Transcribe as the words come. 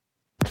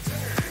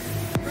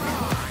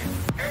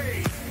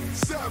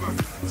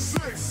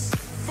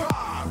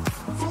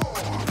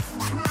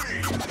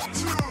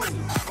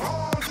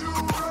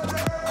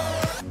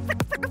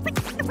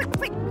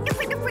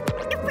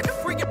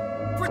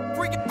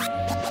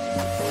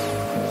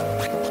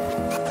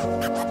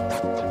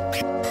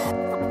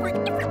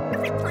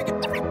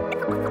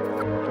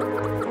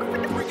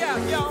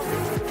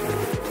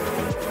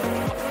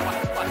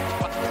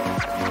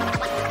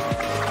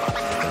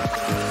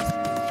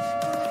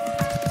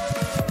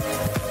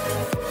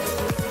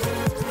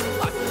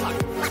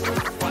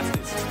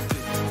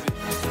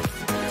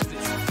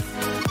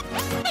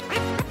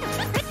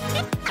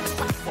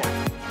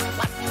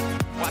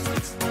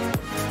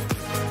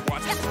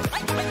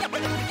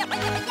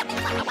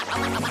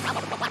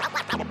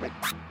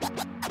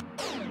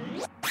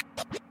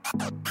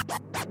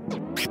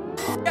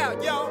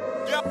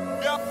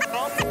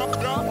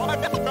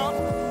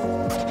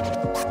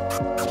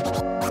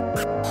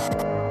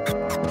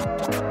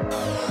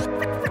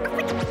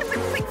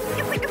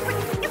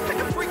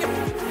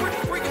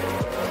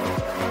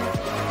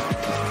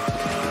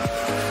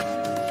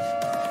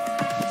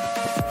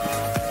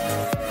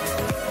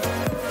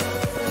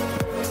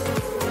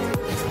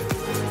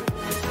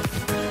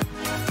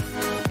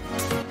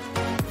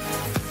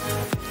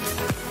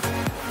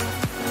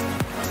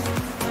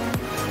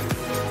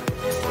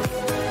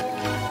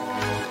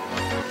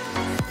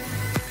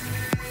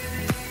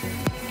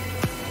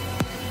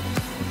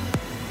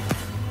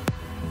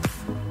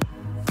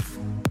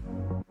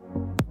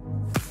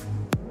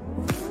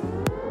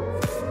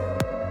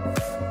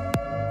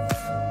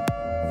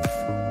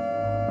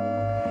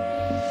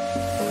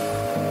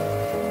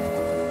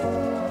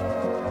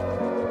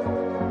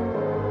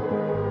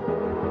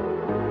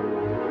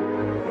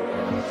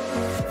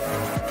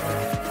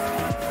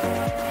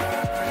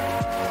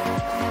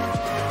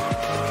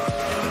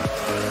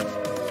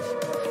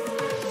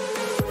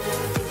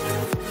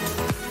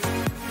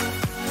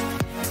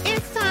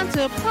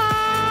To party!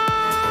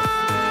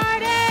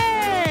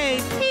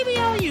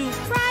 TBOU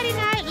Friday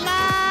Night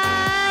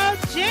Live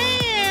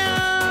Jam!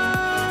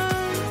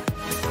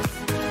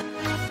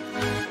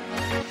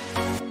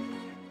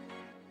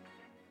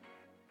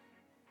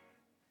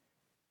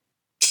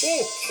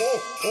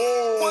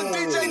 One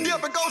DJ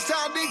dip and Ghost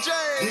Town DJ.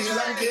 We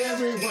like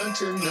everyone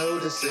to know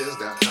this is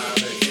the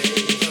holiday.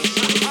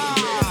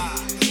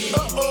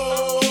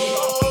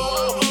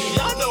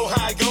 Y'all know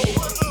how it go.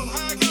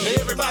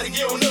 Everybody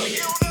get on up.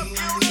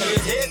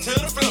 Let's head to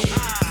the floor.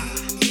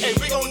 Hey,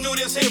 we gon' do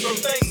this here from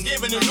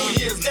Thanksgiving to New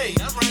Year's Day.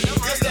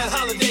 Just that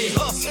holiday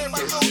hustle.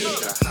 Let's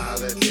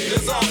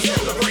all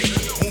celebrate.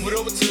 Move it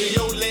over to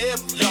your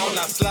left, y'all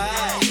not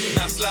slide,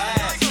 not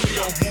slide. We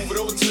gon' move it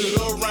over to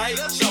the right,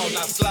 y'all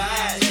not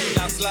slide,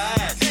 not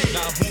slide.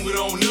 Now move it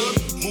on up,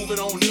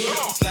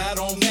 slide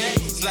on back,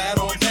 slide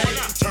on back.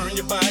 Turn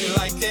your body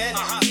like that.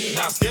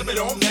 Now step it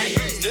on back,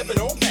 step it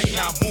on back.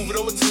 Now move it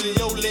over to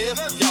your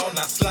left, y'all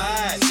not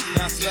slide,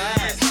 not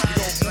slide.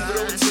 We gon' move it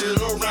over to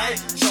the right,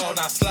 y'all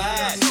not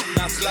slide,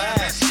 not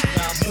slide.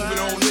 Now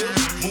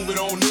move it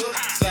on up,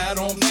 slide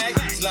on back,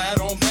 slide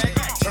on back.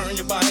 Turn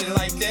your body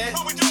like that.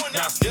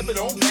 Now step it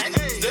on back,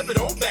 step it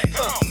on back.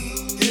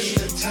 It's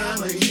the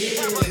time of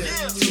year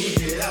to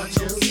get out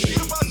your seat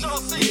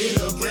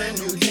with a brand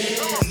new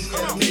dance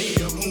that'll make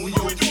you move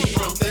your feet.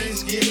 From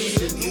Thanksgiving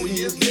to New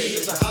Year's Day,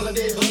 it's a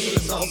holiday hustle,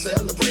 let's all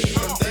celebrate.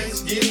 From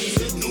Thanksgiving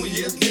to New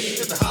Year's Day,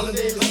 it's a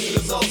holiday hustle,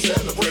 let's all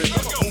celebrate.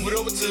 Move it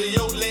over to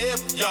your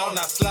left, y'all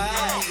not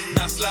slide,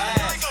 not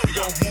slide. We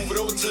gon' move it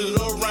over to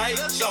the right,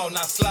 y'all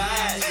not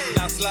slide,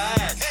 not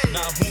slide.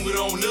 Now move it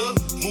on up,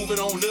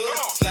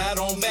 slide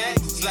on back,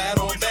 slide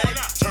on back.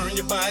 Turn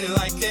your body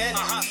like that.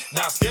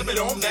 Now step it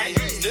on back,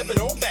 step it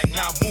on back.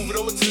 Now move it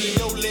over to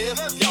your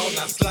left, y'all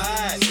not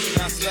slide,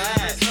 not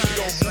slide. We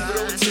gon' move it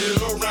over to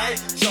the right,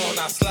 y'all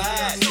not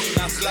slide,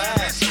 not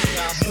slide.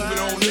 Now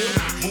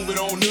move it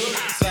on up,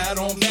 slide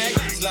on back,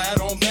 slide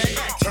on back.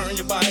 Turn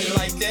your body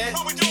like that.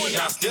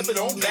 Now step it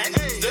on back,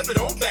 step it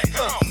on back.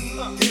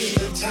 It's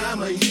the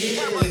time of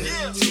year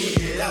to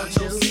get out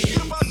your seat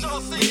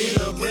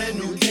with a brand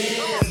new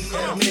dance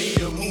that'll make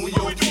you move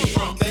your feet.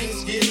 From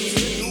Thanksgiving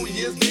to New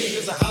Year's Day,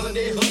 it's a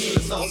holiday hustle,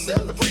 let's all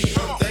celebrate.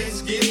 From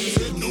Thanksgiving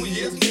to New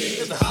Year's Day,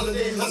 it's a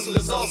holiday hustle,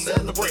 let's all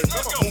celebrate.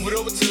 Move it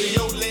over to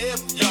your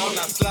left, y'all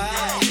not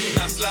slide,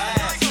 not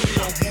slide. We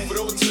gon' move it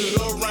over to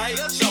the right,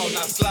 y'all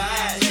not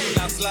slide,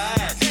 not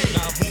slide.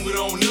 Now move it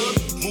on up,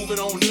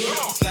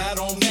 slide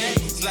on back,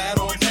 slide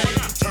on back.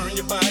 Turn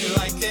your body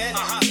like that.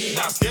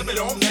 Now step it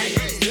on back,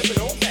 step it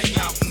on back.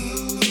 Now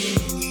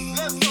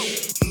let's go.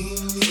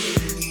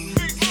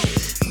 Big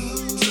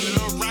move to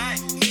the right.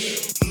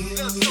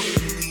 Let's go.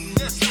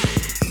 Let's go.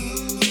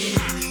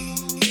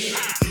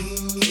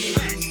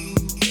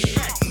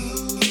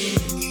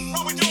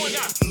 What we doing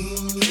now?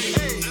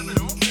 Hey, come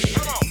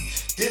on.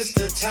 It's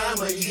the time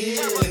of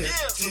year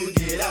to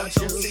get out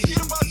your seat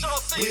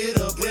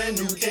with a brand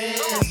new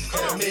dance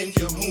that'll make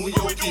you move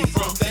your feet.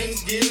 From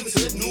Thanksgiving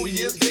to New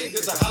Year's Day,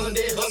 it's a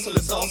holiday hustle,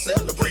 let's all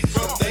celebrate.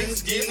 From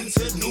Thanksgiving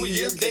to New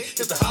Year's Day,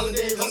 it's a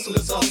holiday hustle,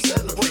 let's all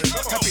celebrate.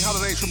 Happy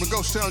holidays from the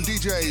Ghost Town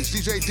DJs,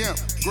 DJ Demp,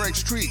 Greg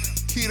Street,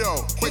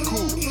 Keto, Quick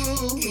Cool,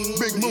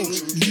 Big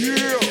Mooch,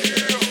 yeah!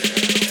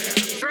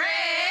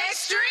 Greg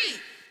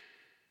Street!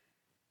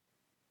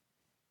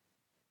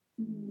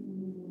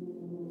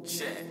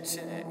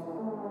 Check.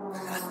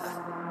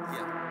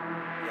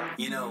 Yeah.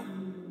 You know,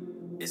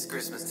 it's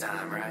Christmas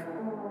time, right?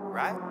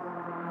 Right?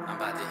 I'm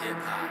about to hip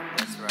hop.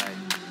 That's right.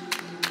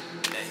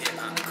 That hip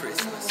hop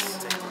Christmas.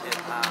 Take the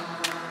hip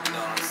hop, you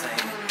know what I'm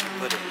saying?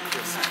 Put it in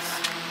Christmas.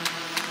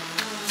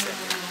 Check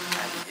it.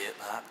 Happy hip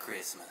hop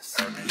Christmas.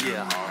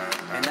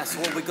 Yeah. And that's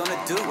what we're gonna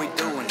do. We're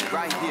doing it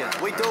right here.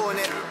 We're doing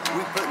it.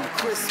 We're putting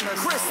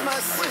Christmas.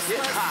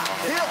 Hip hop.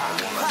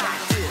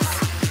 This.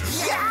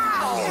 Yeah.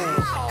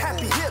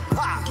 Happy hip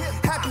hop.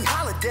 Happy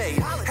holiday.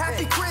 Happy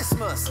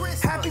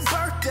Christmas. Happy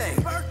birthday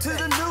to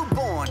the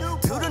newborn,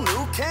 to the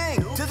new king,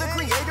 to the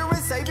creator and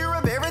savior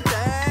of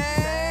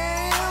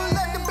everything.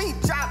 Let the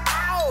beat drop.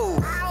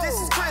 Ow! This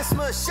is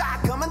Christmas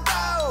shot coming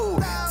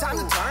through. Time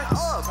to turn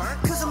up,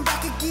 cause I'm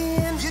back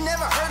again. You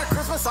never heard a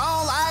Christmas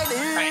song like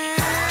this.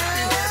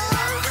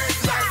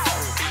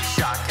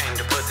 Shot came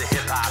to put the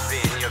hip hop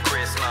in your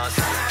Christmas.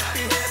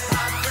 Happy hip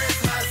hop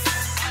Christmas.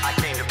 I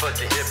came to put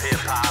the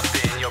hip hop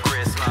in your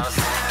Christmas.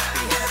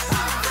 Happy hip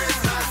hop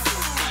Christmas.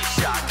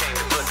 Shot came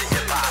to put the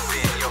hip hop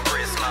in your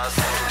Christmas.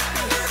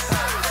 Happy hip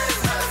hop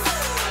Christmas.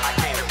 I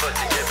came to put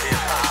the hip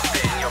hop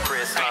in your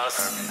Christmas.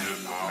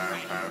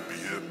 Happy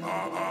hip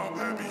hop, happy hip hop,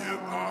 happy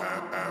hip hop,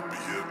 happy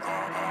hip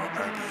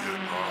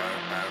hop,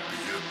 happy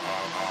hip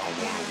hop. I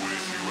wanna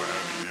wish you a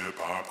happy hip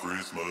hop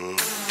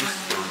Christmas. This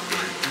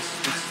birthday, this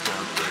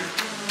birthday,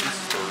 this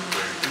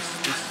birthday,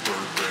 this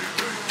birthday,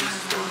 this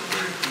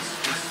birthday,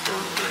 this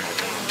birthday. I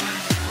wanna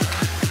wish you a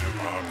happy hip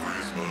hop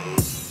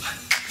Christmas.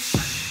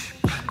 Shh,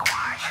 be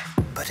quiet.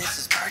 But it's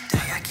his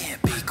birthday, I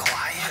can't be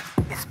quiet.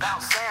 It's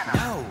about Santa.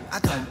 No, I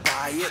don't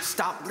buy it.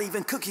 Stop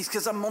leaving cookies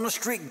cause I'm on a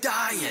strict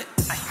diet.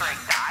 A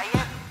strict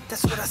diet?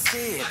 That's what I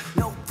said.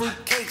 No fruit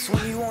cakes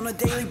when you on a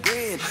daily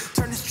bread.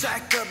 Turn this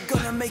track up,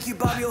 gonna make you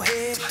bob your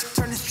head.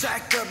 Turn this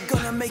track up,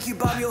 gonna make you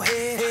bob your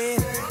head.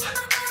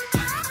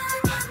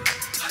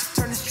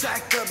 Turn this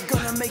track up,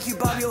 gonna make you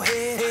bob your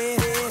head.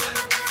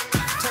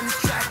 Turn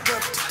this track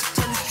up,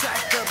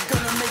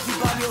 gonna make you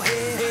bob your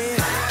head.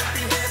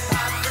 Happy hip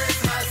hop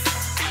Christmas.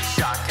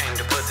 Shot came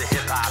to put the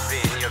hip hop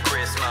in your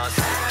Christmas.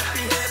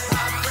 Happy hip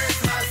hop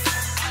Christmas.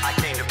 I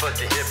came to put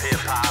the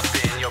hip hop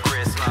in your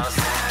Christmas.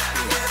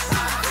 Happy hip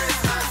hop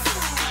Christmas.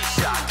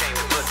 Shot came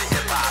to put the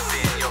hip hop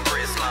in your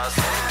Christmas.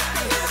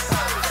 Happy hip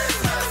hop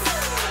Christmas.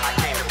 I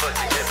came to put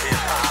the hip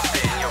hop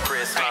in your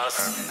Christmas.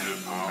 Happy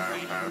hip hop,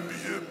 happy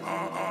hip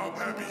hop,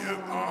 happy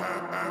hip hop,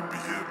 happy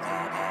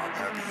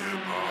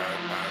hip hop,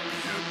 happy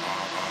hip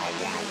hop. I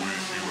wanna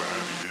wish you a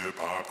happy hip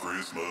hop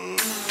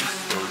Christmas. This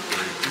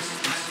birthday, this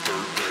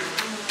birthday,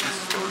 this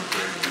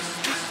birthday,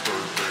 this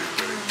birthday,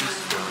 this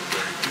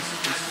birthday,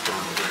 this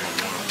birthday. I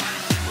wanna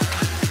wish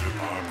you a happy hip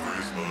hop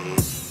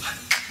Christmas.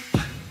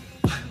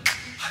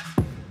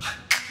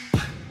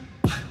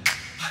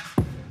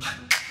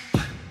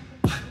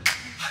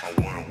 I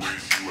wanna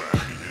wish you a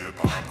happy hip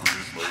hop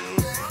Christmas.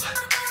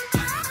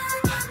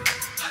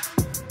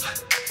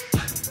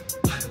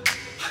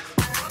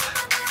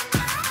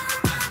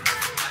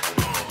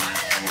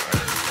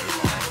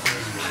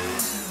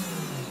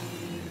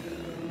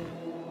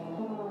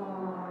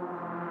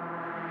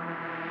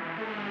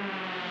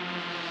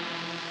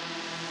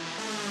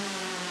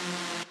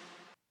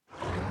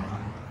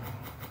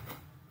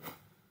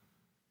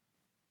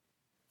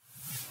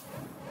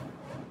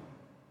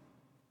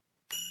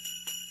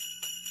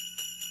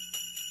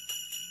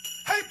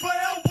 Hey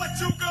player, what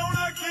you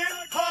gonna get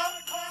for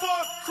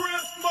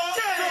Christmas?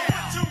 Yeah.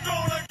 What you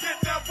gonna get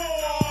that boy?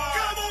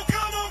 Come on,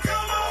 come on,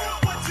 come on.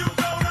 What you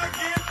gonna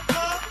get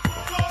for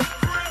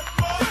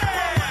Christmas?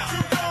 Yeah. What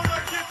you gonna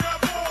get that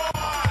boy?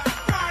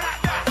 Right out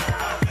there.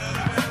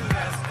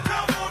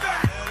 Come on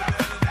back.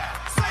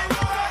 Say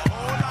what?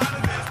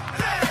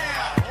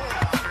 Yeah.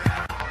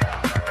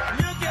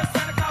 Look at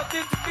Santa Claus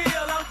did the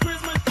deal on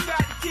Christmas. You got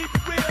to keep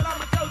it real.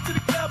 I'ma go to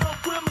the club on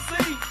Christmas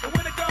Eve, and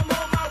when I come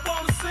home, I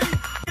wanna see.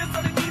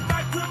 Underneath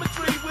my Christmas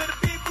tree with a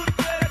big booty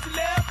girl that you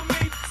left for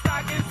me.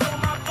 Stockings on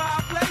my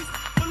fireplace,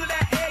 full of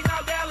that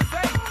eggnog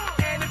Alizé.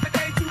 And if it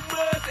ain't too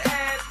much to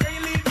ask, can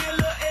you leave me a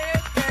little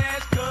ass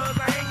cash? Cause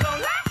I ain't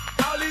gon' lie,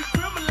 all these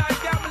criminals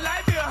got my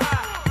life real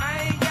high. I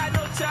ain't got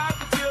no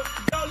chocolate chip,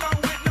 go along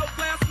with no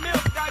glass of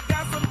milk. I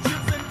got some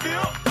chips and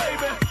milk,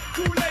 baby.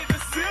 Kool-Aid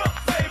and silk,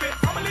 baby.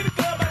 I'ma leave the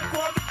club at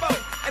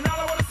 4:45, and all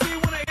I wanna see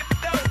when I hit the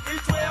door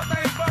is 12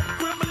 things from the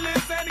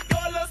criminals, and it go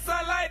a little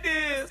something like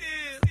this.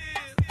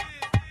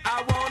 I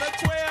want a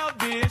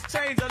 12-dish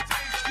changer,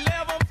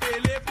 11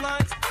 Philip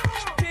lunch,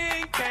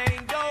 10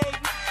 cane gold,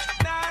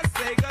 9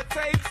 Sega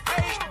tapes,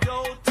 8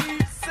 gold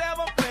teeth,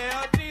 7 pair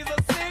of jeans, a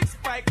 6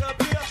 spike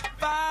up here,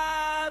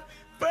 5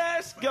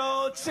 fresh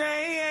gold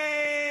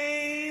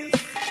chains,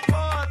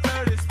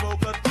 430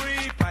 smoker,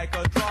 3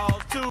 piker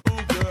draws, 2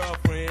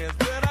 girlfriends,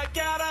 but I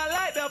gotta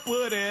like to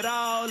put it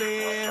all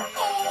in.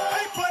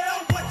 Hey player,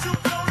 what you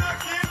gonna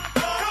get?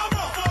 Come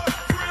on for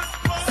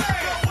Christmas. Say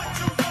what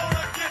you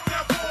gonna get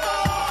that boy?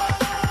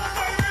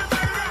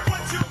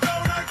 What you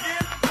gonna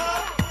get for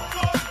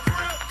Christmas?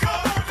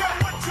 Come on, girl,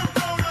 what you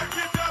gonna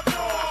get that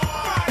boy?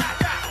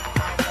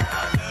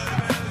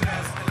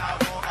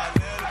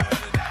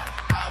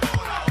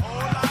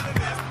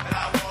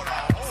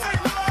 Say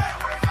what?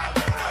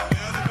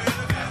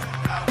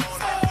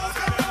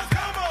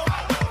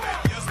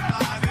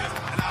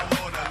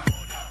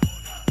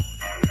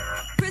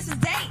 Christmas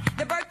Day,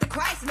 the birth of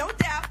Christ, no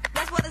doubt.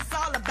 That's what it's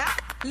all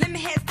about. Let me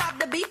head stop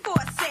the beat for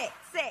a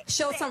sec.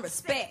 Show some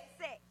respect.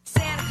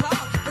 Santa Claus,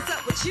 what's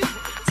up with you?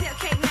 Tell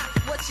Kate not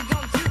what you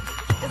gonna do.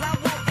 Cause I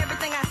want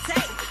everything I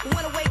say.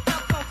 Wanna wake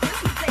up on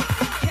Christmas Day.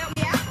 Help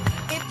me out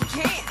if you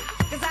can.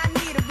 Cause I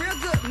need a real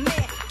good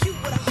man. Cute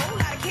with a whole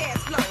lot of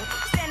cash flow.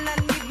 Standing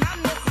underneath my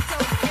mistletoe.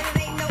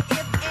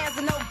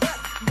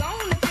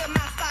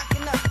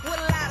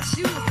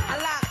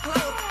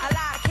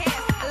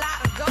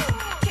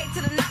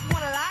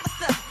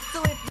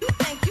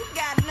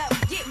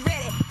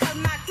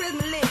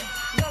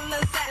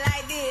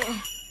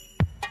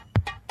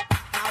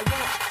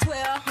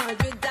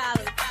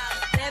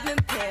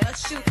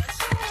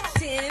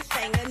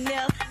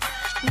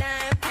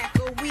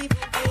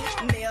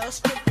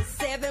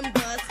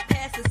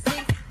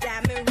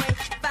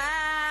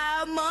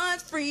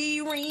 months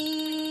free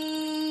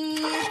ring.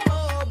 4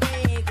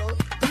 bagels,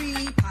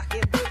 3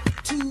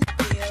 pocketbooks, 2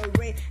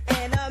 earrings,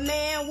 and a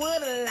man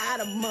with a lot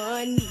of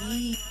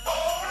money.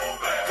 Oh,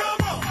 man.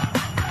 Come on.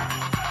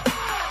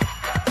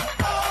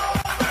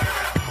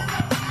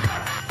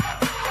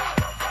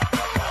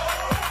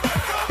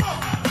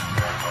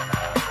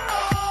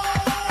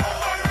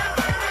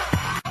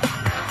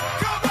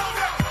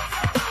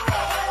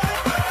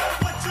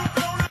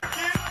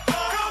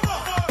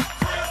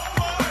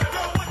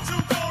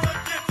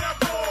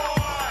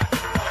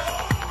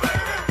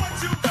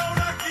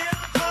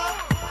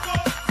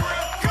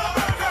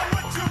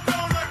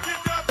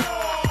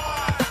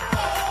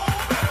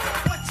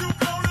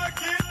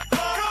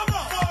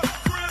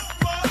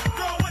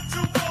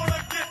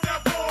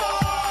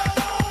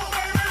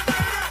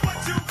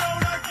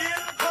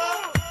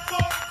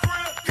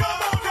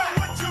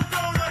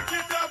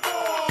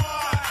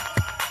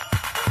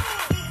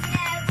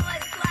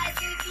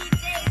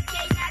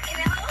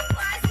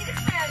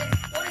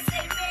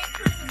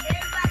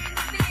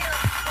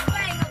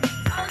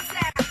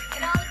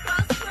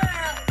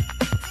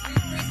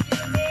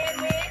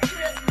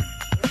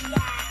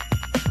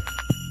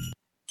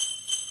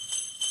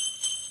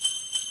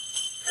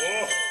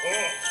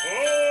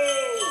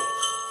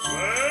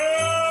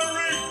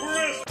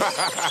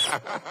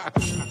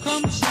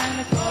 Come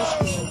Santa Claus,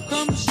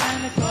 come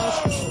Santa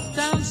Claus,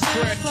 down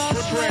Santa Claus.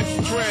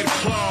 Fred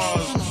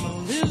Claus.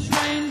 His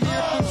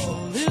reindeer,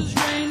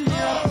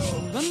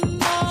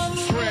 and all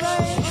the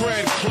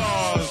Fred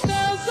Claus.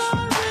 Bells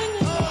are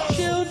ringing,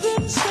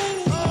 children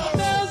sing.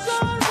 Bells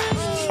are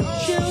ringing,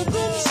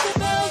 children sing.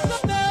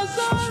 Bells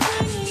are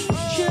ringing,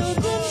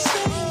 children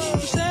sing.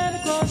 Santa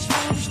Claus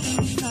comes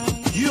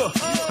tonight. Yeah,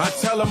 I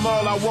tell them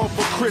all I want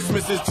for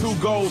Christmas is 2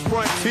 gold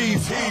front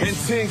teeth and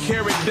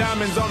 10-carat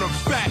diamonds on a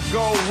fat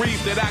gold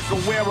wreath that I can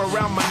wear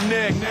around my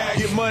neck.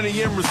 Get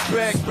money and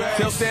respect.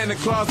 Tell Santa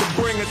Claus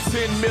to bring a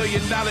 $10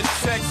 million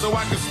check so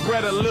I can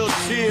spread a little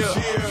cheer.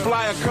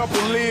 Fly a couple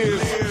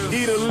lives,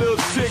 eat a little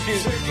chicken,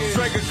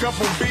 drink a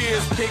couple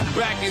beers, kick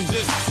back and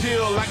just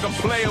chill like a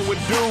player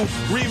would do.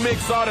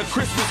 Remix all the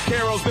Christmas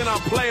carols, then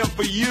I'll play them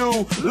for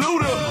you.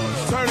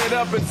 Luda, turn it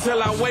up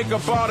until I wake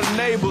up all the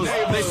neighbors.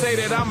 They say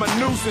that I'm a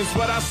nuisance,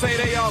 but I say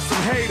they all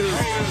some haters.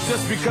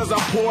 Just because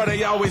I'm poor,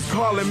 they always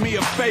calling me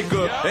a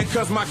faker. And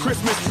cause my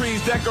Christmas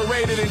tree's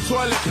decorated in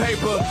toilet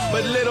paper.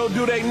 But little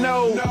do they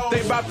know,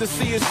 they about to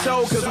see a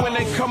show. Cause when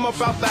they come up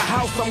out the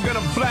house, I'm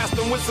gonna blast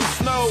them with some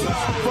snow.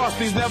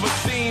 Frosty's never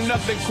seen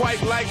nothing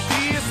quite like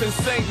this, and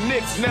St.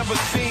 Nick's never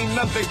seen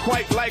nothing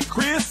quite like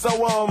Chris. So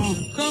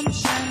come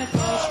Santa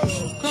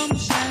Claus, come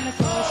Santa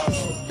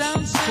Claus,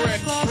 down Santa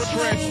Claus.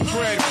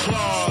 Fred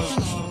Claus.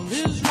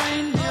 His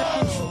reindeer,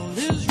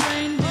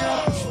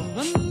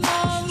 and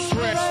all the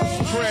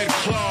Fred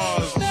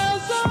Claus.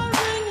 Bells are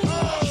ringing,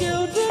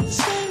 children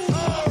sing.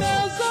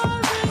 Bells are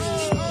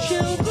ringing,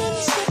 children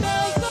sing.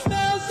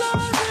 Bells are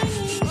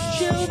ringing,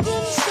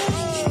 children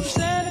sing.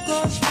 Santa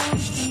Claus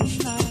comes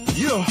tonight.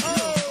 yeah.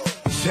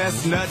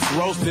 Chestnuts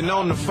roasting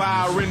on the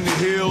fire in the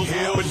hills.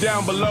 But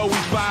down below we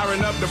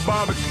firing up the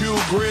barbecue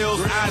grills.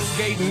 Ice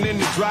skating in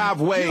the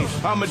driveway,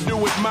 I'ma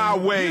do it my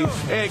way.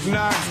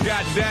 Eggnog's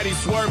got daddy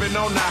swerving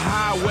on the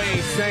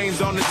highway.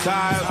 Chains on the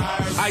tires,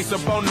 ice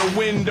up on the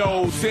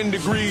window. 10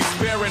 degrees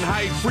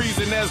Fahrenheit,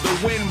 freezing as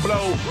the wind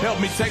blow. Help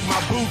me take my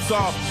boots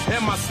off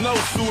and my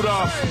snowsuit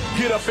off.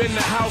 Get up in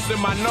the house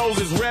and my nose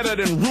is redder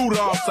than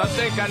Rudolph's. I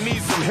think I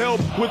need some help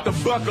with the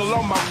buckle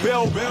on my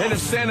belt. And if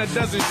Santa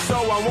doesn't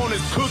show, I want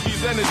his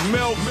cookies and his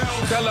milk.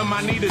 Tell him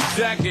I need a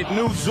jacket,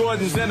 new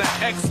Jordans and an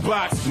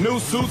Xbox, new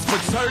suits for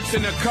church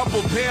and a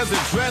couple pairs of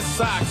dress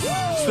socks.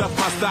 Stuff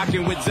my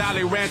stocking with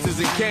Jolly Ranchers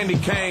and candy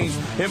canes.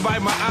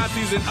 Invite my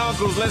aunties and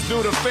uncles, let's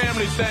do the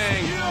family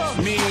thing.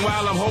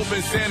 Meanwhile, I'm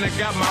hoping Santa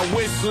got my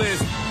wish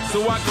list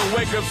so I can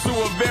wake up to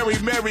a very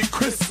Merry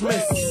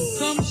Christmas.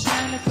 Come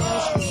Santa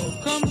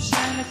Claus, come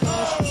Santa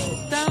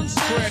Claus, down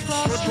Santa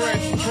Claus.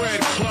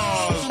 Fred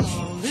Claus.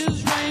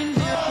 His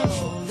reindeer,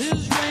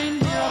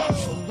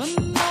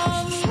 and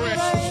all the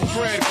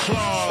Fred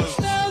Claus.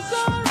 Bells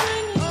are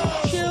ringing,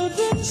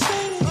 children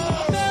sing.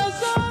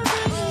 Bells are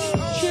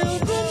ringing,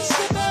 children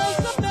sing.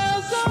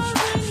 Bells are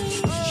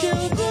ringing,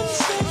 children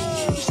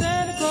sing.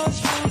 Santa Claus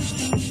comes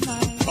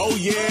tonight. Oh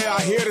yeah,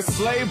 I hear the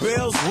sleigh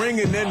bells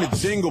ringing and the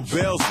jingle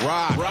bells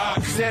rock.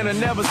 Santa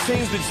never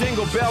seems the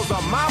jingle bells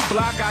on my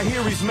block. I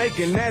hear he's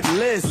making that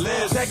list.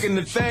 Checking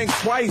the thing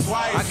twice.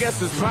 I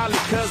guess it's probably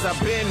cause I've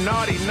been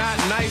naughty, not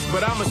nice.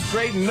 But I'ma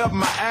straighten up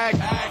my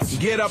act,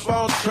 get up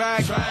on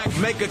track,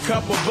 make a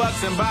couple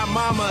bucks and buy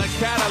mama a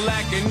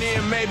Cadillac. And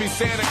then maybe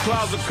Santa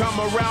Claus will come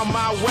around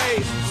my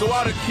way, so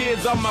all the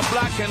kids on my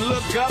block can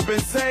look up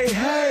and say,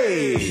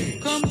 hey.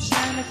 Come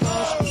Santa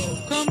Claus,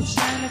 come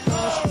Santa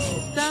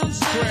Claus, down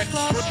Santa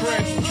Claus.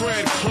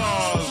 Fred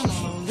Claus.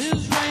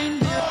 His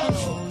reindeer,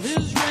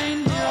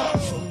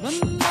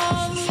 and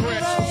all the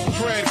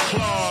Fred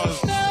Claus.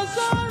 Bells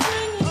are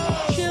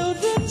ringing,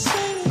 children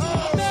sing.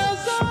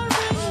 Bells are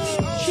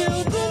ringing,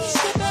 children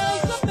sing.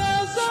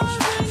 Bells are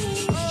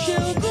ringing,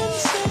 children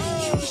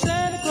sing.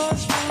 Santa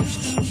Claus comes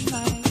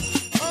tonight.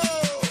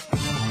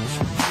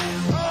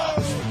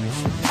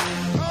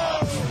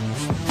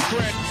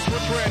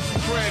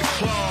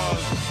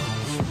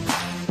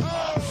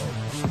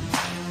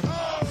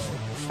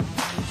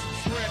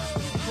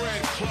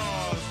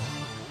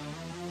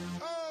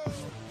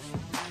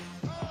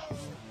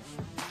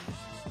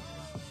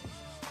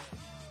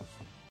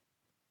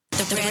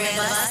 The Brand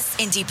of Us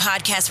Indie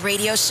Podcast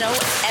Radio Show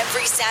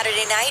every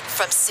Saturday night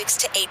from 6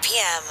 to 8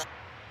 p.m.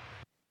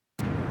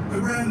 The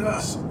Brand of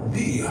Us,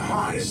 the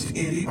hottest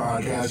indie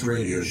podcast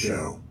radio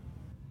show.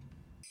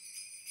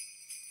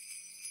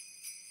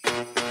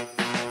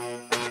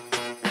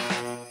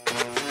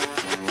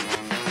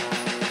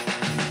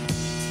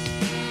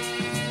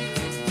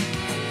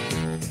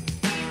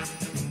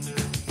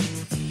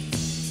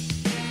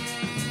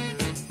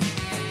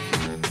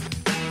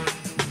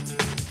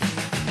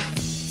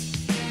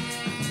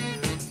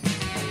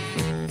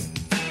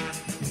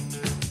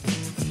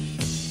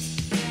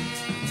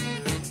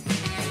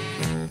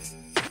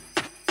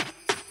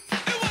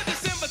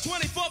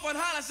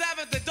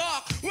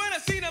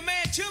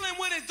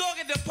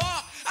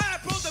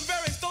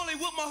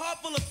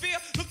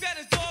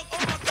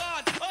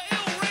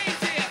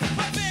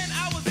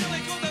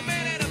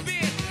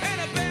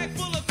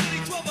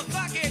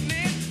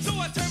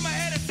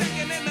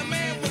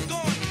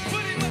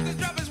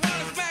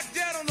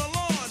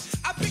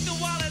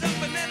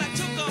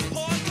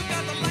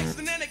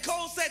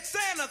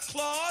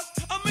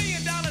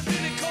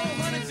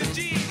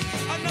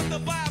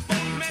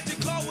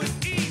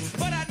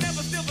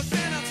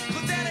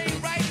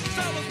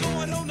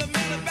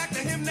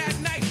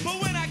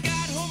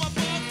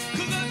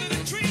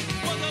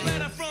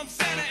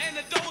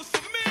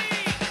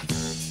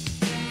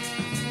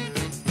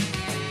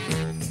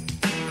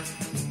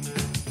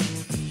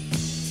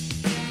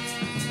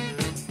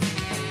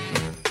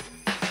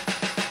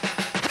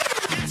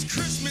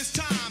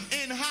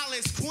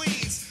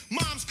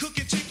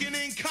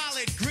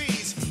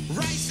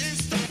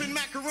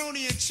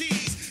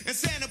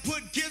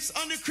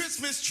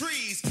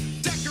 Trees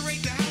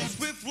decorate the house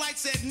with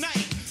lights at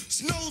night.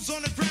 Snow's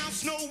on the ground,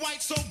 snow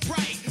white so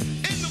bright.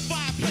 In the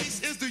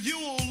fireplace is the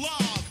Yule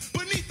log.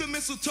 Beneath the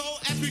mistletoe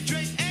as we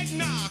drink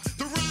eggnog.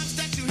 The rhymes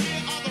that you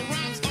hear are the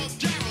rhymes of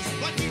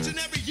carols. Like each and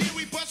every year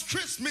we bust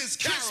Christmas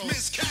carols.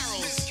 Christmas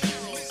carols.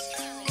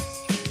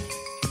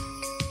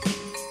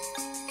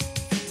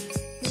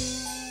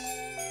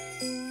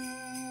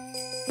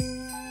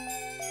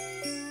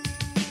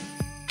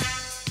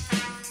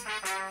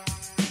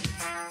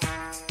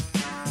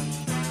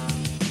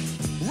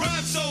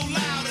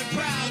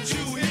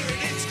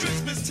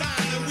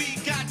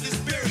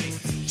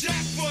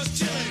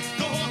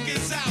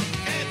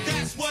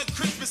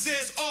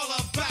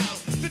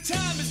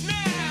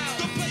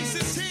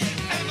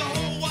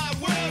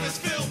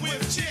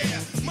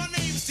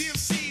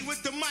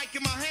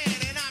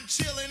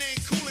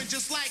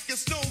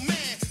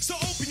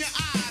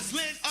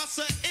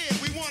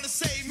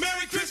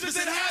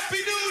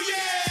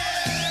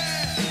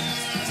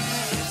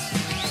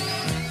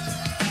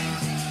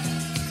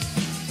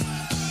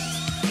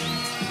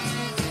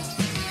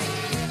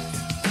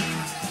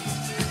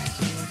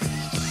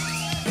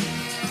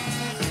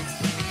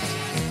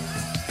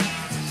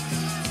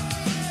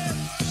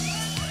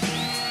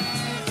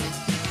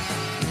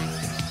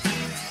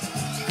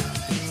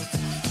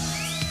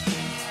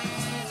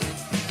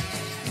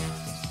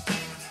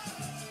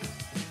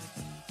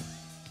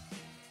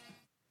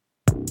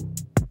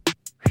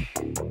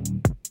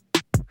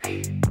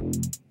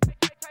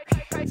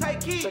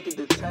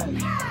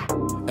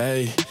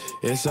 Hey,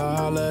 it's a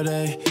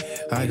holiday.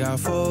 I got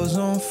foes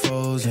on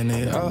foes and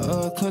they out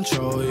of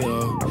control,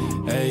 yo.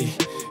 Hey,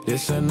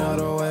 this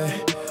another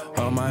way.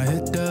 All my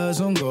hitters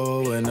on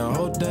go and I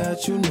hope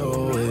that you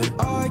know it.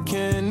 I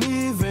can't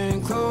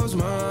even close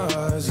my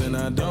eyes and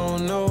I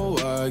don't know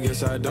why. I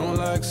guess I don't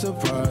like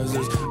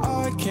surprises.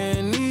 I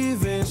can't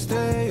even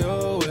stay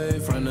away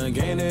from the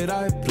game that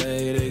I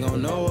play. They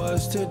gon' know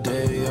us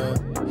today, yo.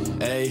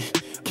 Hey.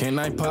 Can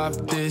I pop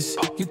this?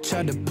 You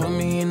tried to put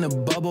me in a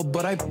bubble,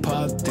 but I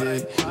popped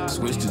it.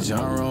 Switch the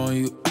genre on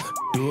you,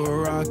 do a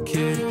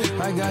rocket.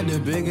 I got the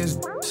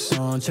biggest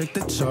song, check the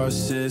charts,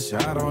 sis.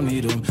 I don't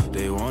need them.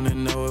 They wanna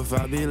know if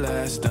I be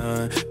last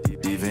done.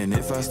 Even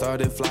if I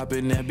started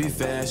flopping, that be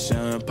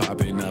fashion.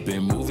 Popping up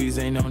in movies,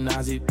 ain't no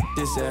Nazi,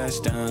 this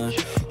Ashton.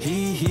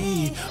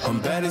 I'm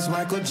bad as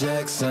Michael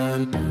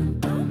Jackson.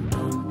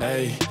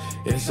 Hey,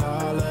 it's a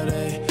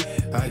holiday.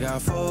 I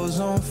got foes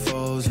on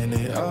foes and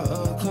they out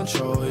of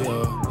control,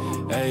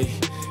 yo. Hey,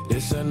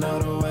 it's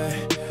another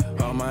way.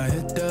 All my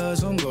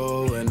hitters on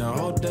go and I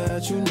hope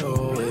that you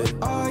know it.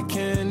 I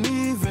can't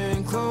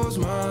even close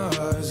my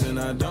eyes and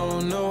I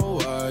don't know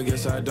why. I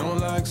guess I don't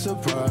like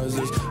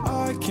surprises.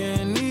 I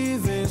can't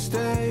even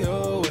stay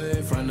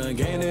away from the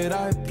game that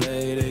I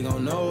play. They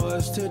gon' know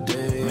us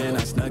today. Man,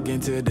 I snuck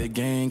into the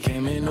game,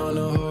 came in on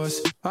a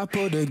horse. I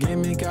pulled the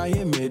gimmick, I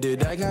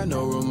admitted I got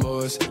no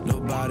remorse.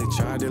 Nobody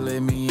tried to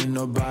let me in,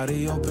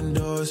 nobody opened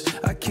doors.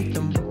 I kicked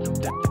them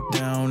down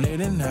down, they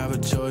didn't have a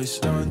choice.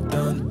 Dun,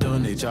 dun,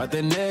 dun, they tried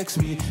to next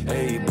me.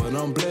 Ayy, but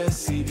I'm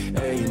blessed,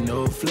 ayy,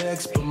 no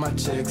flex, but my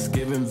checks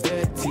giving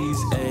vetties,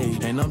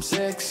 ayy, and I'm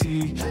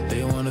sexy.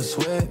 They wanna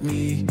sweat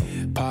me,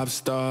 pop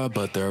star,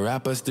 but the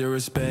rappers still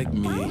respect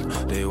me.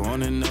 They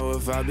wanna know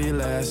if I be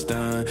last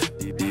done.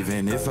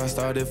 Even if I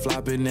started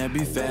flopping, that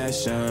be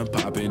fashion.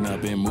 Popping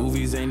up in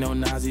movies, ain't no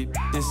Nazi,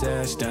 this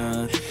ass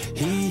done.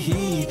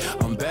 Hee,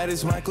 I'm bad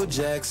as Michael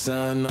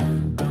Jackson.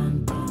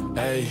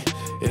 Hey,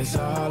 it's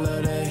a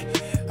holiday.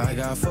 I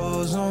got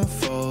foes on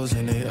foes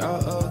and they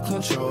out of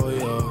control,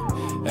 yo.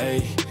 Hey,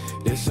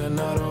 this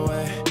another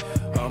way.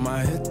 All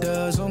my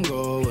hitters on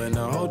go and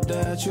I hope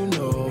that you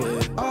know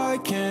it. I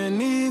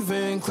can't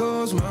even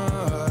close my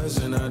eyes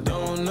and I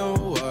don't know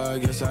why.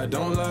 Guess I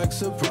don't like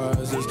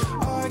surprises.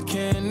 I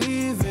can't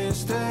even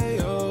stay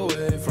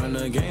away from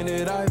the game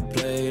that I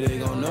play. They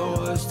gon' know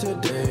us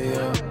today,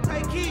 yo.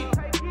 Hey, Key.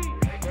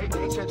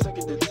 Check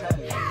it, the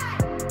tag.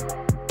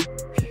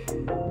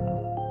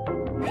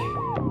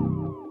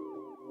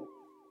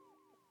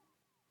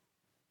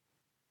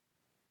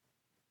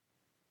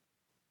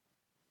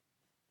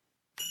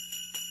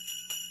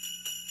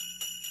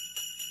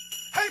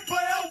 Hey,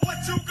 player, what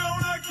you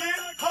gonna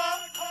get, huh,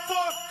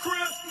 for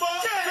Christmas?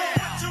 Yeah.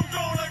 What you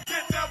gonna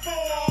get that boy?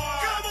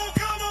 Come on,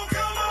 come on,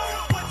 come on.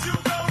 What you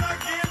gonna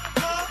get,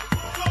 huh,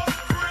 for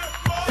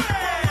Christmas?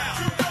 Yeah. What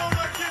you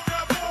gonna get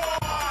that boy?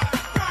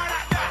 Right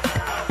out there.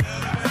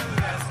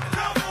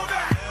 Come on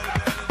now.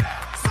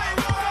 Say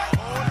what?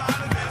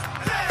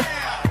 Yeah.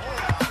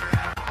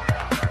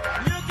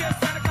 Look at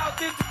Santa Claus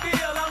did the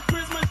deal on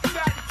Christmas. You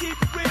got to keep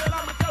it real.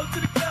 I'ma go to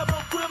the club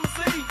on Christmas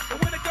Eve, and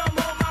when I come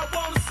home, I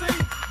wanna see.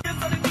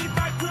 Underneath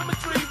my Christmas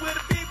tree with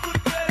a big booty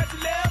girl that you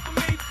left for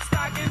me.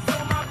 Stockings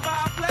on my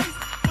fireplace,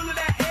 full of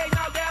that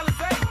eggnog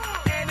Alizé.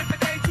 And if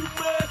it ain't too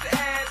much to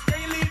ask, can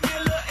you leave me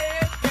a little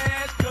ass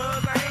cash?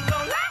 Cause I ain't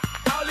gon' lie,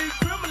 all these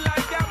criminal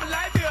lights got my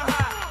life real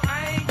high. I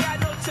ain't got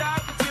no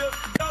chocolate chip,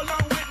 go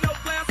along with no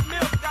glass of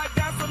milk. I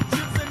got some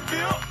chips and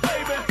milk,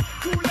 baby.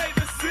 Kool-Aid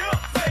the sip,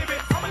 baby.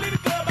 I'ma leave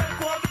the club at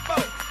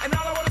 4:45, and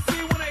all I wanna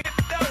see when I hit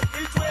the door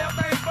is 12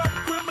 things from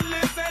the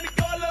criminals, and it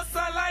go a little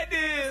something like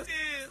this.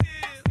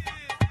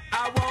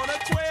 I want a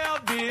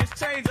 12-dish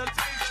changer,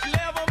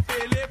 11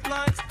 Philly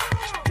blunts,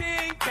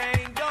 10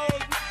 cane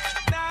gold,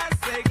 9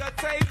 Sega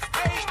tapes,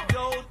 8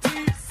 gold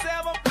teeth,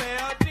 7 pair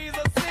of jeans,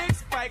 a 6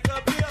 spike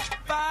up here,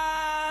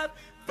 5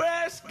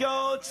 fresh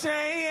gold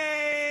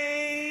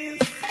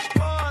chains,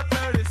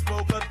 430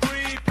 smoke, a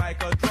 3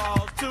 pike of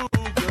draws, 2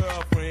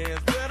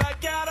 girlfriends, but I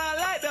gotta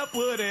like to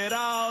put it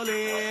all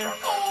in.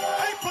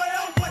 Hey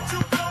player, what you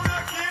gonna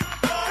get?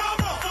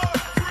 Come on for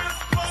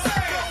Christmas.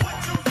 What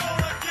you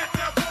gonna get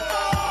that boy?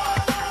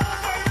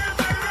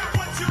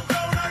 What you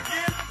gonna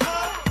get?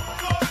 For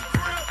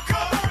Christmas.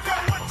 Come on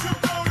now, what you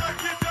gonna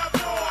get that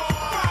boy?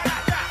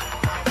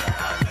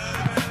 I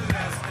love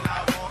it and I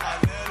want a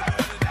little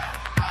bit of that.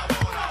 I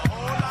want a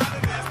whole lot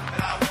of this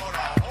and I want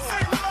a whole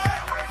lot of that.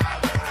 I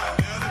want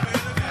a little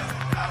bit of this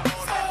and I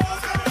want a whole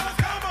lot of this.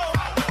 Come on.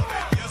 I want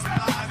a yes and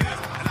I this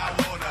and I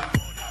want a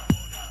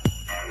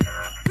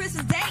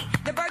Christmas Day,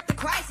 the birth of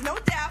Christ, no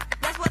doubt.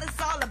 That's what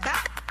it's all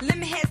about. Let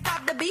me head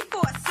stop the beat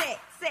for a sec.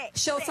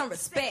 Show some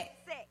respect.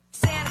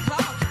 Santa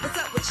Claus, what's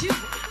up with you?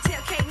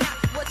 Tell Kate now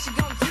what you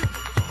gonna do.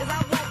 Cause I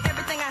want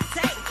everything I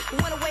say.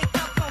 Wanna wake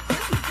up on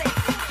Christmas Day.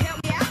 Help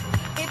me out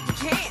if you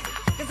can.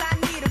 Cause I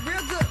need a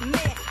real good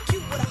man.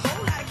 Cute with a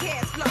whole lot of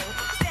cash flow.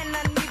 Standing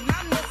underneath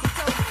my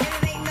mistletoe. And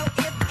it ain't no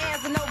ifs,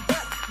 ands, or no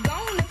buts.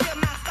 Gone and fill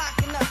my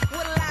stocking up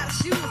with a lot of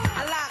shoes,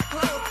 a lot of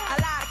clothes, a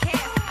lot of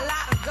cash, a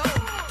lot of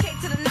gold. Cake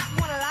to the knock,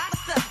 want a lot of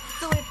stuff.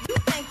 So if you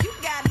think you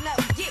got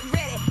enough, get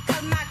ready.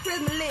 Cause my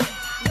Christmas list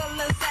go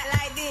look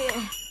like this.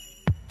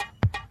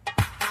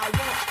 I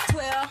want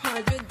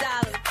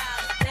 $1,200,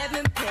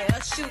 11 pair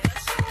of shoes,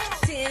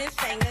 10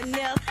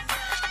 fingernails,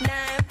 9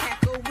 pack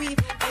of weave,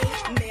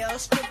 8 male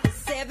strippers,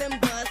 7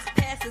 bus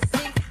passes,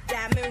 6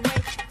 diamond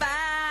ring,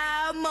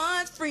 5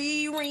 months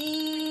free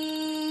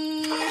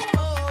ring,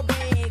 4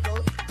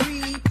 bagels,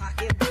 3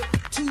 pocketbook,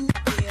 2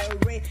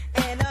 earrings,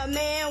 and a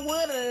man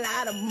with a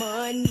lot of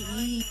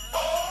money.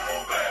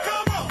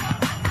 come on.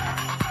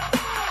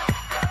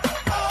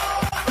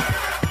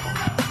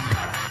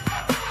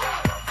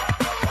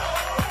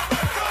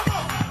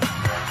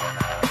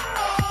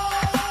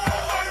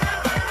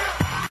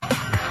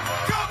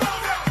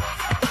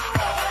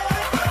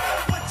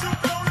 What you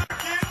gonna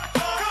get?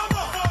 Come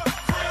on for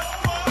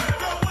Christmas.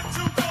 What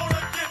you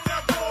gonna get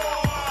that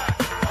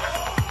boy?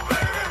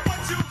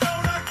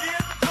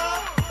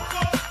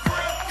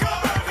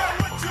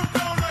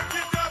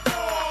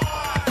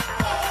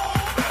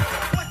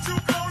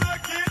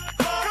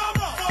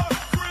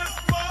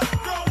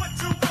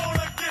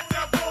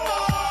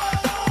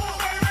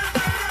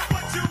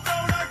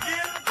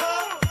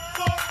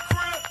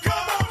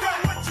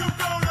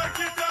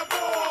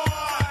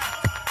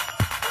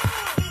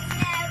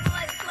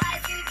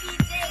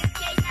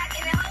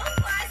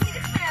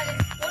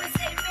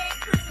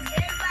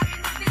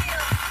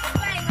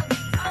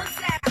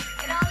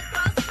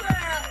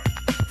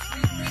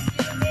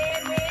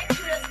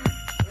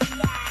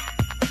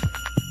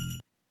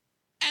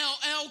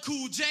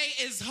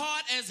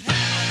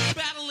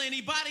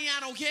 anybody, I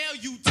don't care,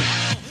 you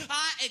tell.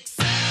 I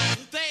excel,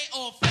 they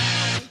all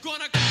fail.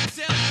 Gonna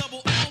cocktail,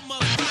 double L,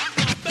 must rock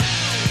the bell.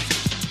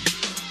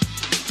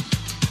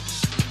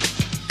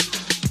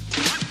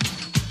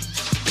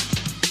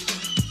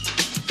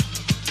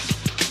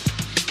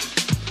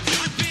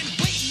 You've been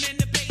waiting and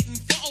debating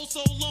for oh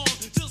so long,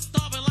 just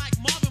starving like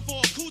Marvin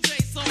for a Cool J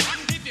song.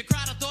 If you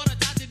cried, I thought I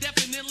died, you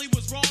definitely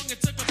was wrong.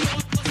 It took a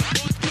thought plus a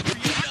thought to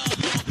create a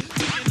law.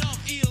 Taking off,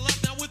 eat up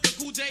now with the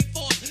Cool J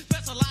force,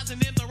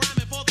 specializing in the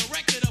rhyming for the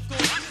record, of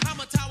course. I'm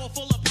a tower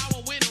full of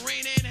power, wind,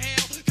 rain, and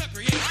hail. Cut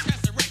create,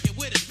 scratch the record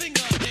with his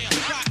fingernail.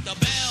 Rock the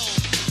bell.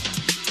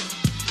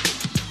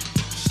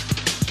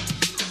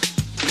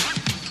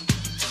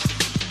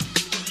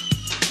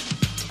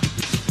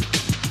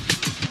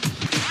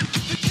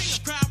 The king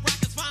of crowd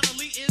rockers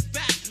finally is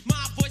back.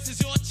 My voice is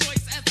your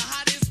choice as the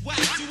hottest whack.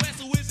 You ask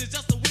who is it,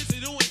 just a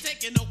wizard who ain't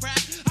taking no crap.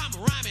 I'm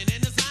rhyming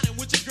and designing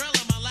with your girl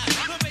in my lap.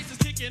 My bass is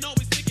kicking,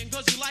 always sticking,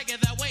 cause you like it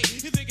that way.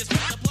 You think it's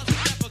better, plus it's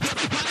step because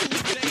I'm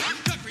Cool J.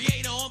 The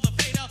creator on the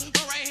fader,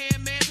 my right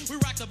hand man. We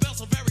rock the bell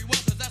so very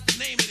well, cause that's the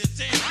name of this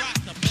jam. Rock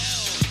the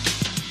bell.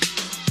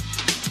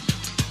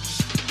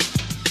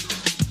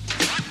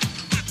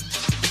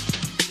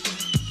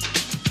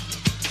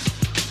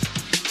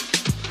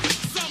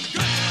 Some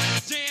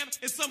girls jam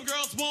and some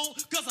girls won't,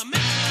 cause I'm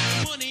making a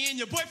lot of money and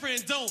your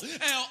boyfriend don't. LL,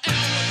 what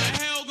the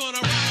hell,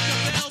 gonna rock the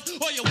bells?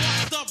 Or you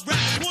washed up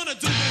rappers wanna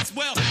do this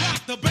well.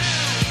 Rock the bell.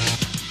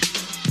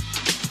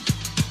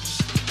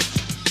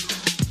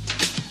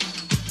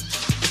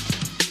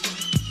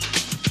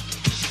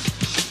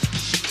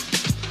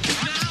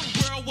 Now I'm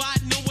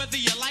worldwide, know whether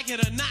you like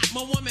it or not.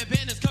 My woman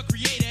band is cut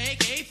creator,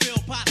 aka Phil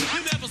Pot.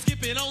 You never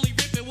skip it, only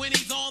rip it when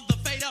he's on the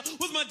fader.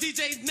 What's my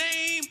DJ's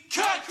name?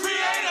 Cut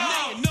Creator!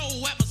 Now you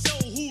know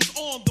episode who's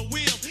on the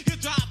wheel. He'll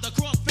drive the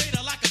cross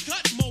fader like a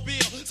cut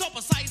mobile. So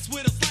precise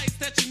with a slice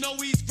that you know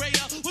he's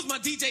greater. What's my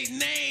DJ's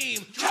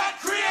name? Cut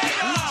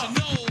Creator! What you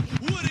know?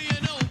 What do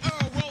you know?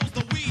 Earl rolls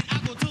the weed. I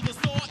go to the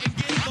store and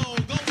get low.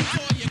 Go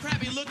before you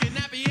crabby looking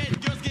nappy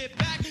and girls get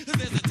back. Cause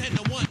there's a 10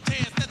 to 1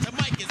 chance that your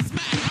mic is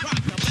smacked.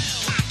 Rock the bell.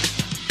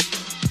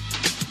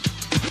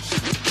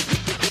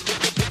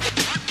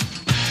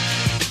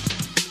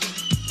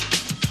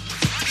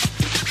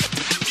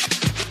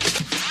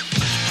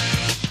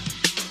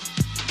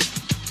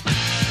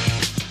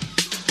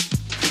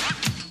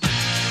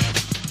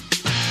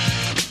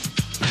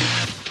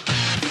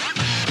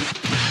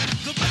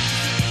 The bell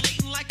is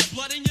circulating like the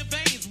blood in your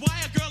veins. Why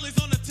a girl is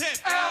on the tip?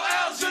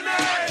 LL's your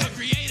name. The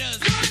creators,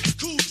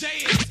 Cool J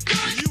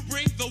is. You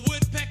bring the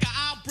woodpecker,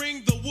 I'll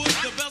bring the wood.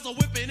 The bells are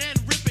whipping and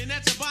ripping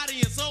at your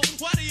body and soul.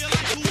 Why do you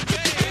like Cool J?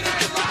 It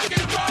ain't rock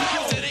and roll.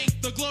 Because it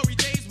ain't the glory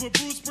days with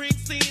Bruce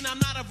Springsteen. I'm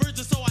not a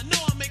virgin, so I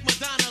know I make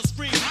Madonna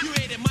scream. You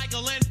hated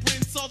Michael and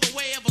Prince all the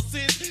way ever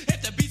since.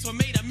 If the beats were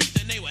made of meat,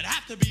 then they would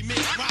have to be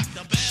mixed. Rock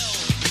the bell.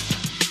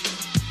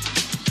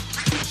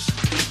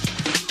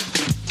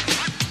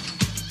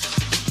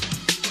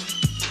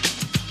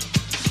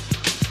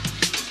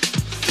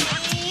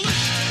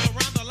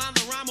 Around the line,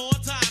 the rhyme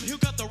on time. He'll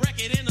cut the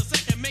record in a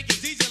second, make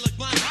his DJ look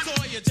blind. So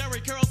all your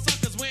Jerry curl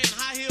suckers wearing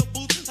high heel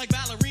boots like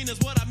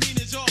ballerinas. What I mean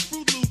is your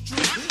Fruit Loop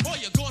truth. Or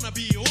you're gonna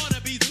be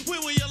wannabes.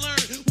 When will you learn?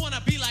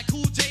 Wanna be like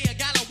Cool J? I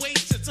gotta wait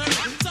to turn.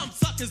 Some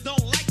suckers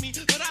don't like me,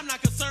 but I'm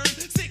not concerned.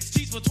 6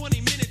 G's for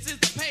 20 minutes is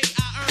the pay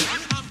I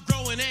earn. I'm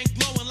growing and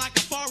glowing like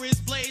a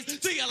forest blaze.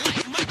 Do you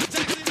like Michael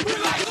Jackson? We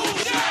like Cool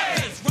J.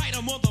 That's right,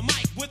 I'm on the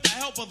mic with the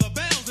help of the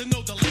bells and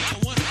no delay.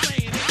 The one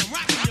playing it, I'm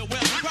rocking your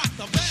well. Rock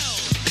the bell.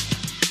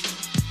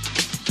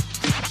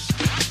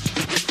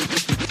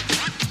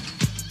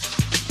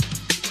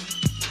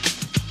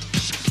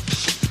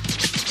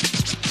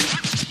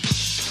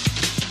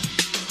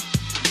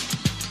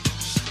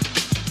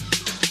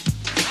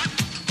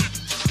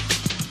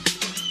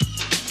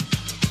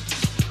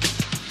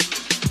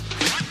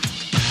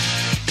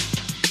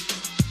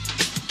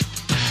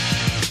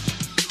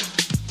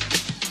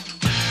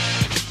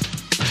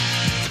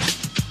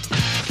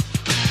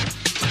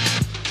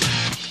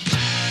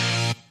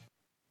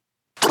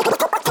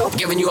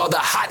 Giving you all the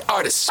hot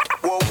artists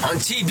on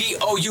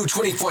TBOU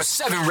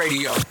 24/7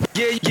 radio.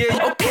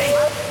 Yeah, okay.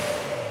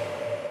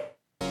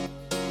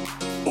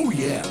 Oh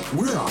yeah,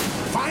 we're on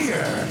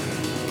fire.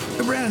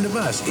 The Brand of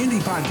Us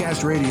Indie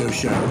Podcast Radio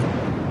Show.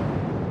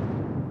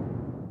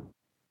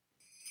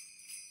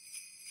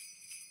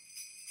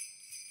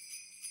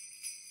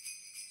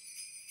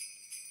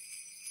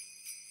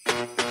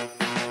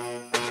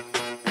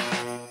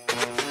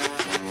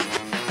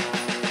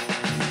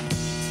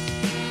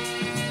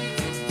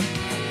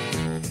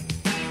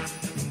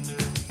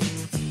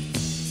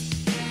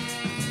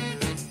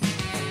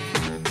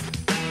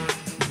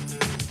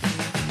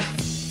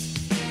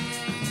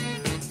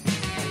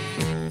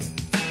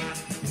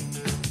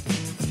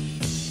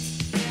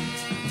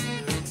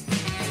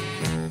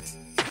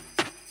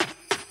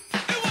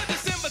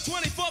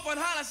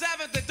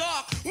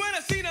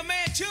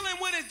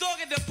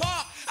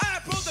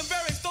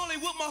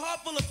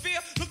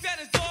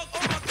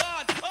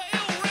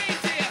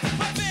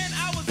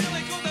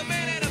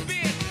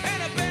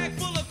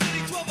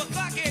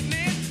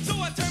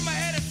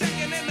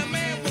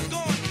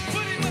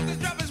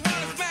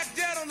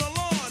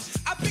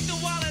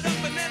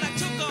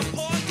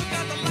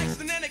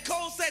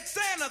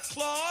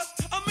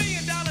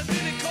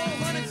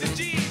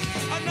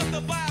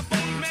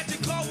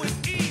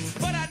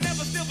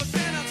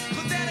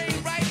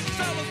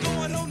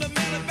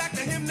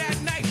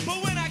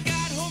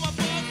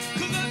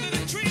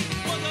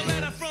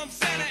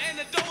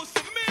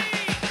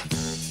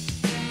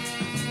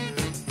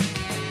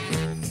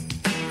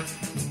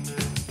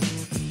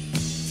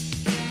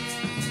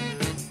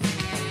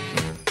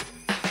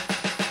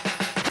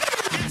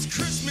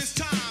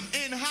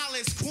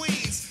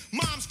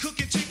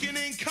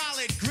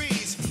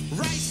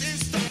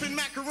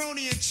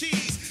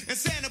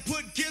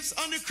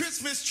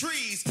 Christmas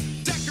trees.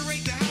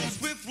 Decorate the house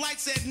with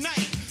lights at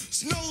night.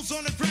 Snow's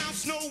on the ground,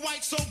 snow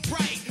white so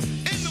bright.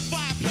 In the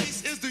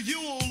fireplace is the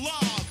Yule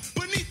log.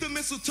 Beneath the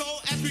mistletoe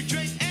as we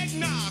drink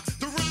eggnog.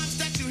 The rhymes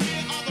that you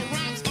hear are the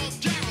rhymes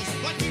of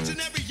carols. Like each and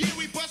every year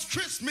we bust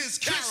Christmas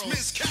carols.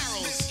 Christmas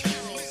carols.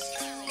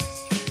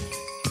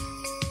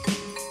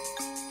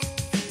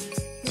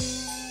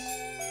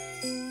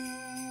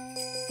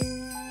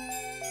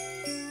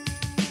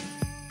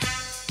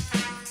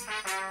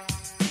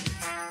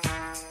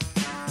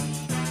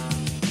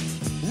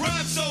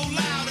 Rhyme so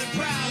loud and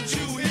proud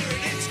you hear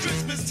it. It's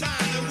Christmas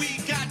time and we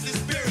got the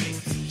spirit.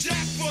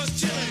 Jack Frost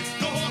chilling,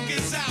 the hawk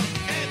is out,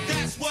 and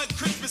that's what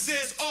Christmas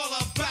is all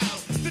about.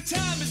 The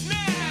time is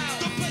now,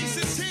 the place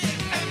is here,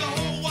 and the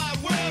whole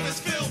wide world is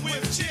filled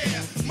with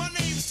cheer. My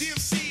name's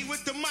DMC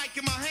with the mic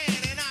in my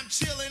hand, and I'm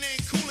chilling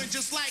and cooling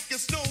just like a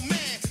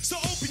snowman. So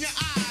open your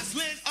eyes,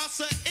 lend us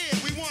an ear.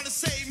 We want to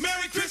say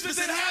Merry Christmas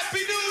and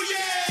Happy New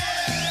Year!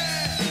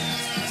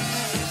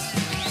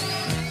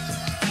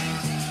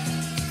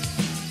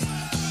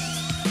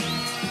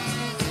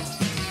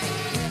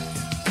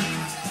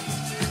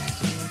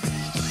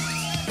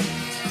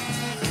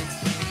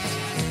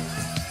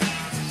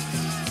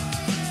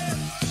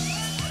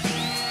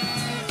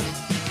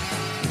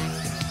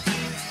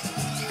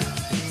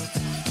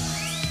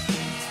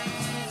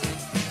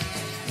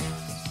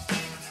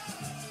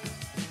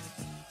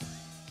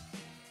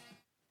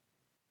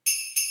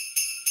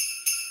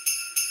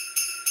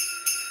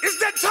 It's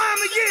that time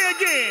of year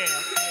again.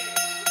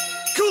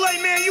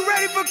 Kool-Aid man, you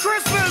ready for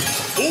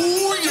Christmas?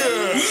 Oh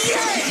yeah!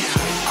 Yeah!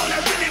 All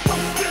I really want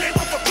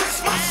for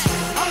Christmas.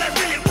 All I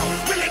really want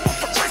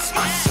for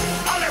Christmas.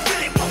 All I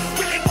really want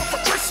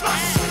for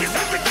Christmas is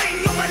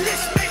everything on my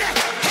list, baby.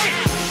 Hey!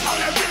 All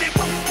I really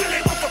want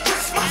for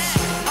Christmas.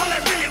 All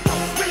I really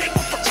want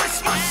for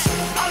Christmas.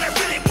 All I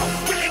really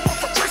want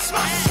for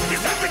Christmas is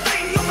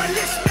everything on my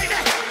list, baby.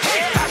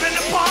 Hey! Having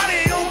a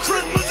party on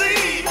Christmas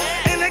Eve,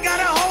 and I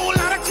got a whole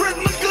lot of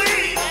Christmas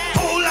glee.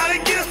 Whole lot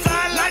of gifts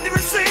I'd like to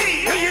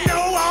receive. And you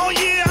know all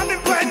year I've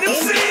been planting them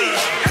seeds.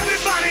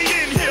 Everybody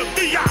in here,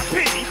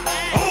 VIP.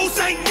 Old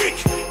St. Nick,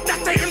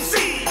 that's the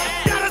MC.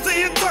 Gotta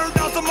see it turned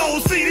out some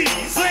old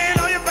CDs. Playing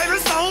all your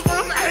favorite songs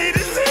from A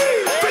to Z.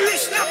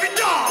 Feliz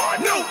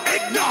Navidad, no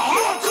eggnog,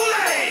 more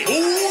Kool-Aid.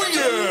 Oh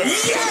yeah!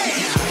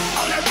 Yeah!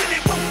 All I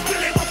really want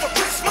for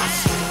Christmas.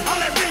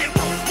 All I really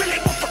want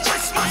for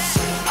Christmas.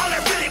 All I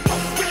really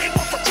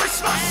want for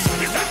Christmas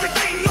is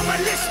everything on my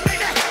list,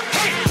 baby.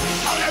 Hey!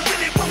 All I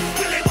really want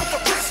for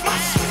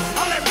Christmas.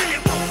 All I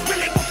really want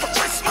for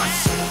Christmas.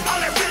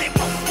 All I really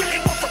want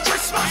for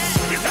Christmas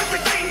is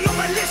everything on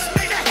my list,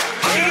 baby.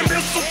 Under the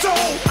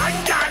mistletoe, I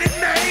got it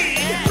made.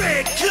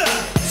 Red cup,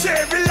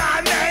 cherry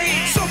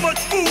limeade. So much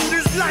food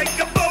is like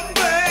a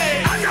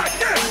buffet. I got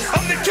this,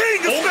 I'm the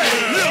king of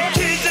Spain. Little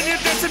kids and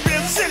you're dancing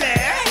real silly.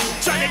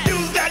 Trying to do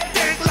that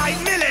dance like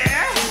Millie.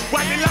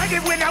 Why you like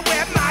it when I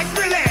wear my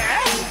grilly?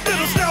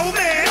 Little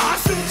snowman,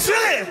 awesome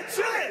chili.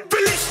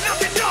 Feliz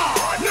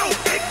Navidad, no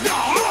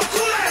eggnog, more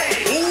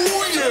Kool-Aid.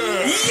 Oh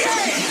yeah!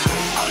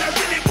 Yeah! All I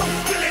really want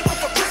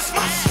for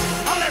Christmas.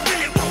 All I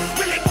really want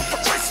for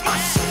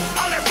Christmas.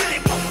 All I really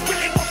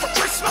want for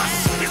Christmas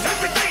is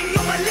everything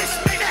on my list,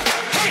 baby.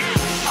 Hey!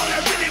 All I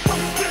really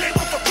want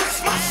for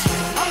Christmas.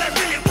 All I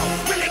really want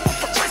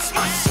for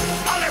Christmas.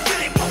 All I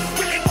really want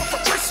for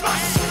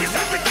Christmas is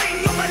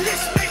everything on my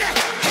list, baby.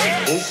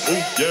 Hey!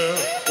 Oh yeah!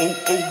 Oh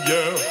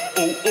yeah!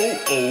 Oh yeah!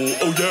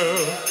 Oh yeah!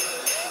 Oh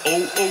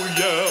yeah!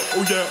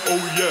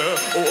 Oh yeah!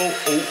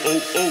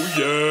 Oh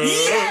yeah!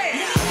 Yeah!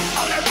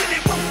 All I really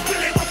want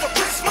for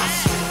Christmas.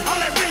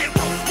 All I really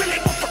want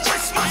for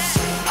Christmas.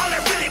 All I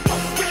really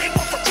want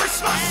for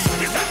Christmas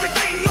is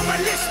everything on my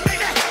list,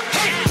 baby.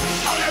 Hey!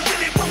 All I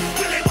really want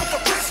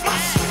for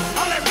Christmas.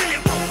 All I really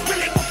want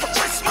for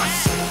Christmas.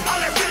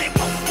 All I really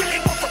want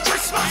for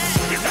Christmas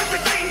is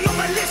everything on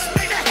my list,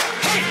 baby.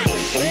 Hey!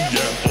 Oh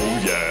yeah! Oh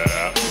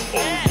yeah!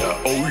 Oh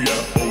yeah!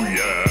 Oh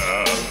yeah!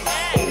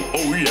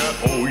 Oh yeah!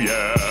 Oh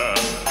yeah!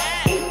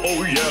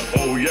 Oh yeah!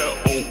 Oh yeah! Oh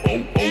yeah!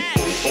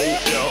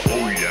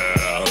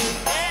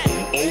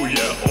 Oh yeah! Oh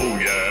yeah!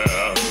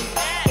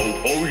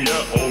 Oh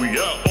yeah! Oh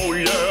yeah! Oh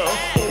yeah!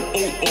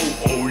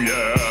 Oh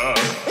yeah!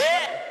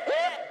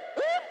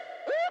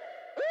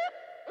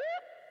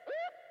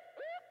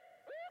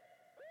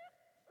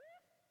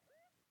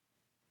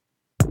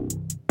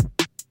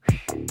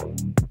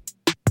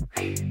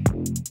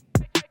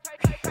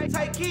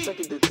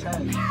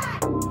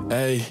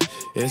 Hey,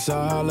 it's a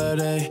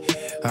holiday.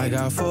 I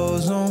got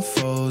foes on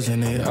foes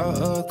and they out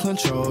of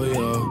control,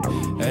 yo.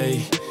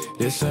 Hey,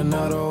 this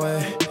another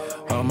way.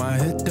 All my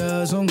hit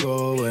doesn't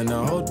go and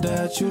I hope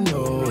that you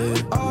know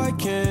it. I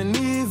can't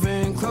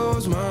even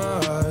close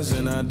my eyes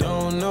and I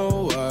don't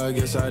know why.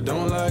 Guess I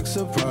don't like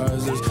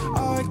surprises.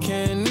 I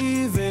can't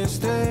even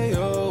stay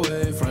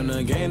away from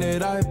the game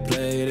that I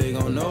play. They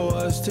gon' know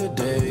us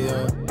today,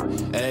 yo.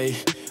 Hey,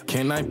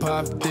 can I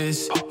pop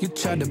this? You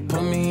tried to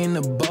put me in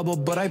the bubble,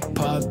 but I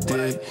popped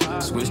it.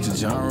 Switch the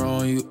genre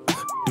on you,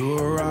 do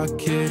a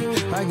rocket.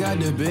 I got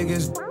the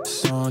biggest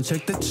on,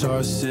 check the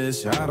charts,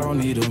 sis. I don't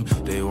need them.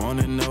 They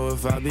wanna know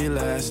if I be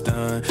last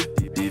done.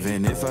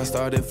 Even if I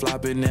started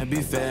flopping, that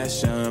be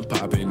fashion.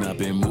 Popping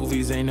up in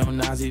movies, ain't no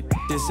Nazi,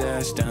 this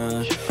ass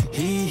done.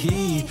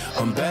 Hee,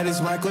 I'm bad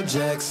as Michael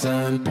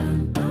Jackson.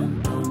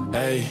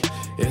 Hey,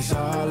 it's a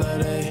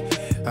holiday.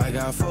 I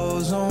got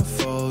foes on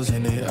foes,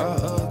 and they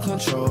out of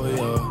control,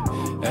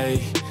 yo.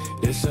 Hey,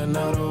 it's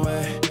another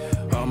way.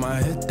 All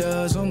my hit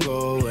doesn't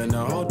go, and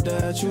I hope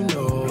that you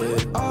know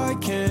it. I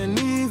can't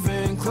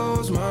even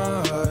close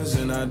my eyes,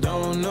 and I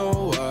don't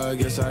know why.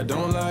 Guess I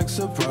don't like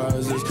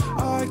surprises.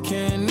 I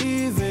can't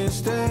even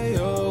stay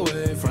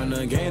away from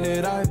the game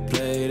that I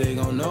play. They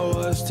gon' know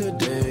us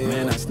today.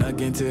 Man, I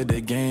snuck into the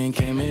game,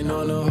 came in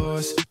on a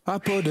horse. I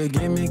pulled a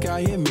gimmick,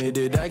 I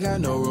admitted I got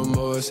no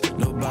remorse.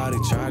 Nobody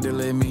tried to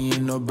let me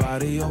in,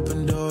 nobody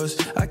opened doors.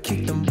 I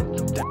kicked them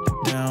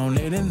down,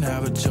 they didn't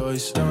have a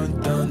choice.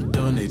 Dun, dun,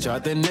 dun, they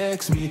tried to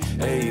next me.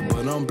 Ayy,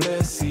 but I'm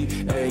blessed, see.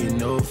 Ayy,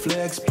 no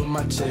flex, but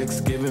my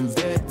checks giving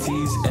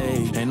vetties.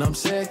 Ayy, and I'm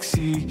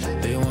sexy,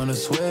 they wanna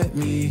sweat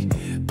me.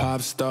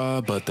 Pop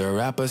star, but the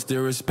rappers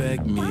still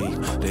respect me.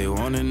 They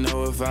wanna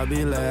know if I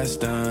be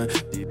last done.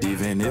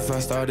 Even if I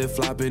started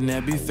flopping,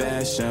 that be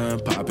fashion.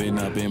 Popping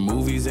up in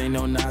movies, ain't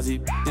no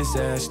Nazi, this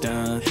ass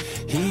done.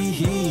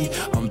 Hee,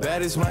 I'm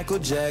bad as Michael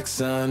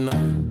Jackson.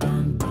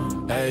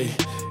 Hey,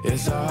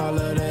 it's a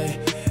holiday.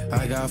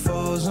 I got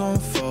foes on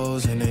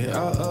foes, and they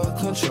out of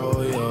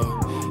control, yo.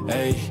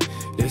 Hey,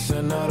 it's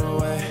another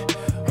way.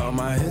 All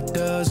my hit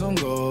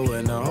doesn't go,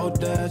 and I hope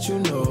that you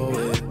know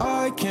it.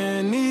 I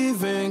can't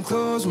even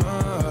close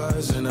my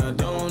eyes, and I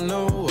don't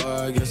know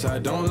why. Guess I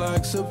don't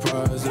like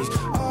surprises.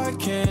 I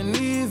can't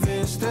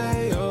even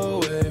stay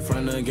away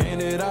from the game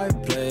that I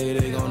play.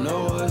 They gon'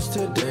 know us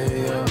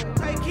today, yo.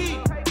 Hey, Key.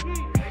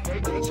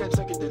 Hey,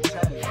 check it the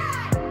tag.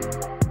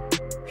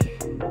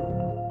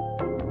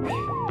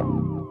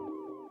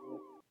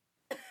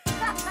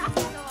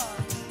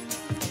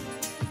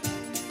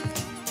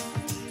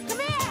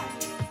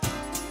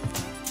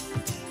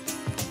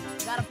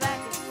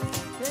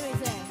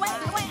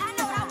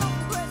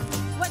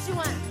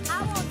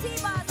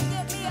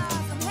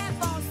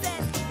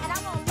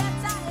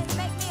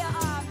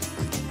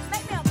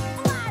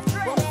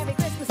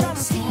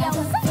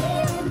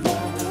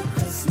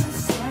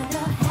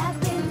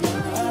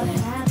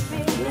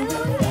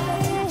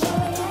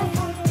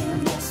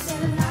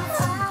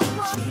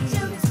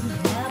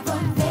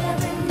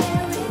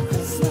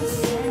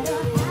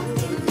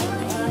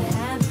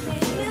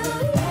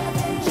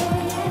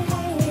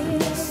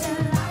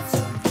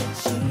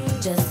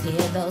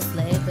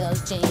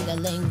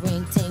 Jingling,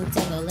 ring, ting,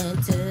 tingling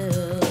too.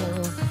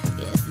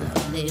 It's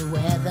lovely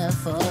weather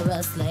for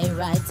a sleigh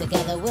ride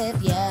together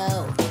with you.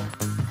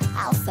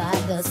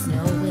 Outside the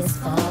snow is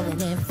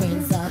falling and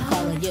friends are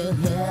calling you.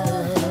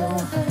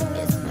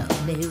 It's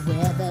lovely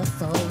weather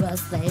for a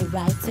sleigh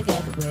ride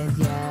together with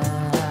you.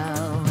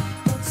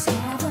 Let's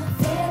have a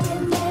very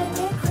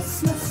Merry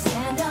Christmas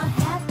and a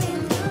Happy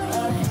New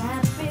Year.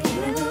 Happy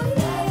New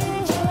Year.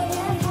 Joy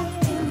and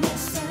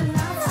happiness and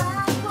lots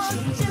of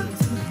cheese.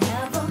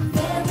 Have a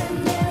very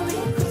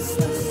Merry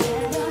Christmas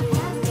and a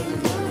Happy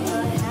New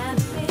Year.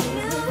 Happy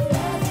New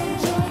Year.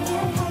 Joy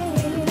and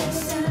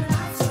happiness and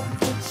lots of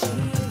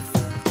cheese.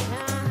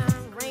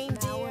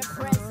 Reindeer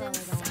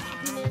presents,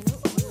 happiness.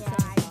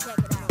 Check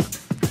it out.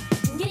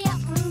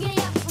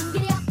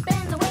 Giddy up,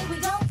 and away we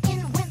go in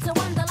winter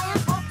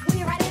wonderland. Oh,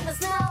 we're right in the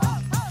snow.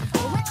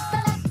 With the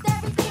left,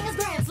 everything is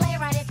grand. Sleigh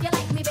ride if you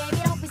like me,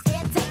 baby. Don't be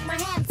scared. Take my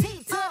hand. T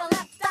to the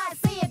left, I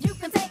see if you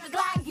can take a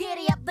glide.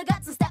 Giddy up the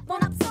guts and step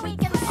on up so we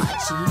can. Our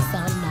cheeks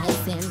are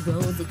nice and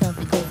rosy,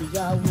 comfy, cozy,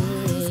 all we.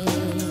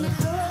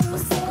 We're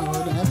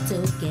snuggled up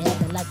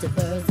together like the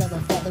birds of a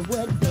feather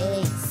would be.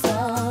 So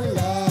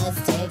let's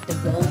take the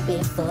road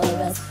before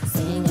us,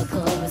 sing a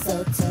chorus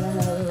or two.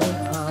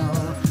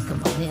 Oh,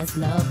 come on, it's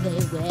lovely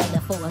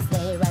weather for a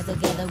sleigh ride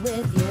together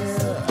with you.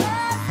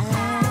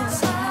 Let's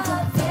have a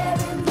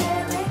very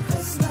Merry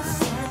Christmas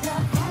and a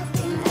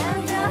Happy New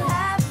Year.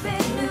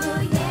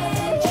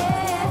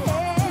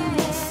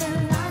 Happiness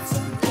and lots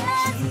of good.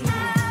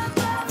 Let's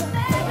have a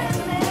very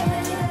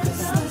Merry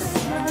Christmas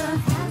and a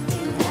Happy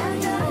New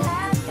Year.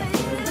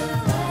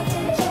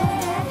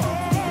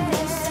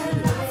 Happiness and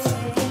lots of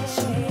good.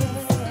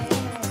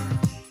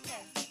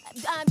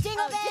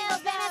 Jingle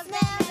bells, bells,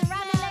 bells, and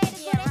rhyming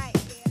ladies, yeah, right.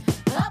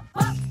 Up,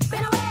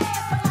 and away,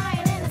 we're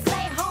lying in the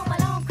sleigh, home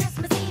alone.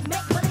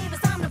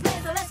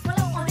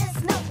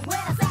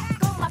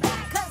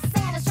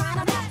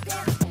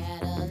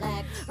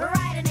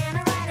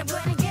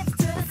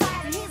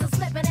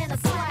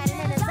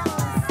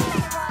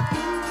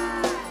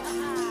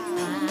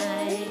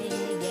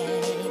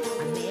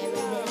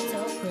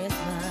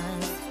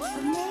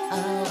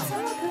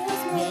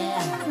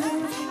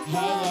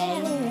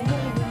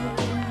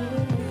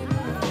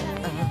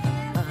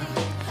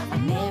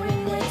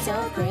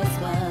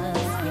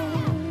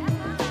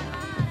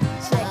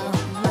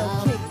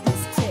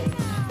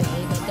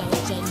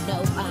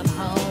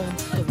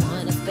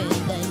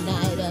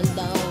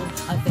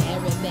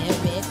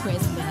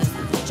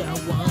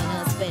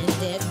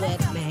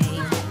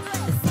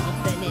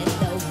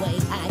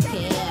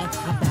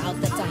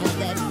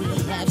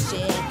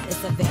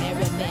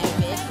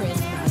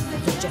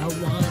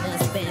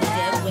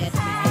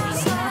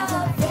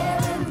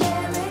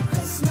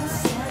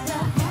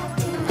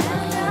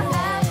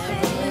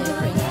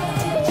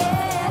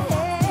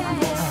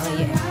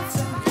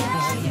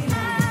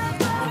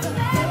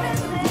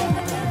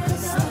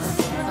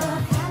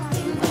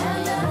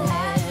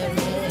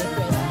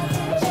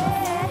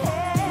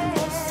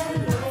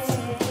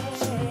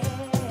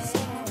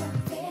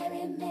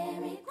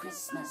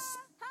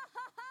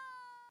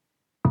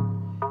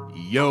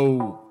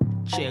 Yo,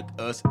 check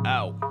us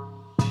out.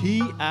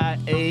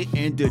 TIA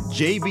and the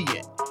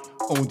JVN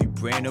on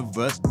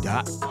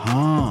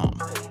thebrandofus.com.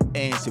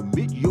 And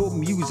submit your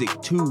music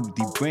to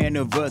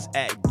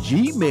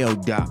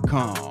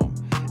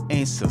thebrandofus@gmail.com.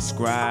 And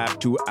subscribe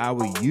to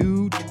our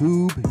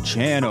YouTube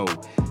channel.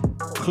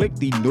 Click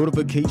the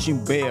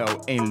notification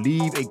bell and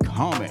leave a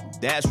comment.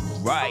 That's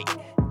right.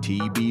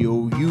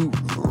 TBOU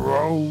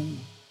grow.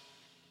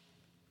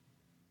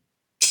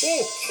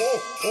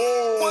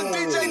 One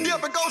DJ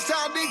Dip and Ghost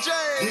Town DJ.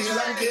 We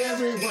like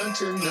everyone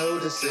to know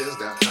this is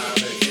the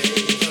holiday.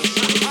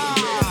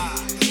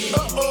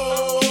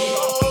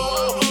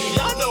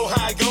 Y'all know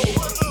how it go.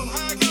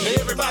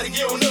 Everybody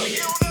get on up.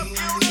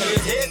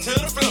 Let's head to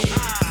the floor.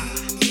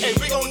 Hey,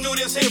 we gon' do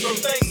this here from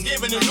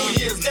Thanksgiving to New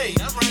Year's Day.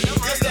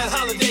 It's that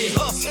holiday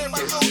hustle.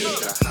 Let's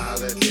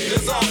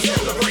all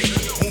celebrate.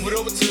 Move it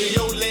over to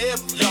your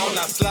left, y'all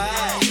not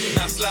slide,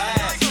 not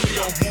slide.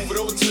 Yo, move it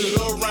over to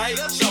the right,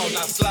 y'all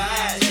not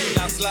slide,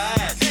 not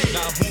slide.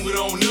 Now move it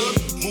on up,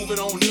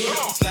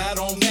 slide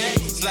on back,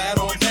 slide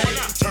on back.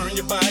 Turn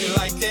your body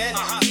like that.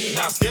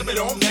 Now step it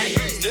on back,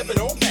 step it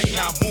on back.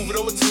 Now move it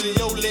over to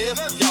your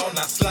left, y'all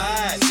not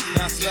slide,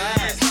 not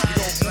slide. You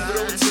gon' move it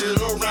over to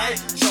the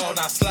right, y'all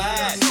not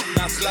slide,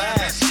 not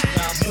slide.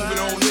 Now move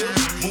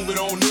it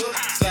on up,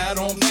 slide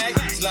on back,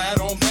 slide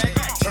on back.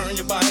 Turn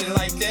your body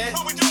like that.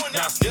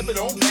 Now step it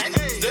on back,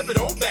 step it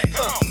on back.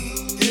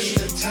 It's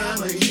the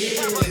time of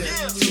year to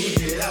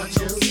get out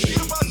your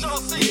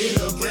seat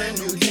with a brand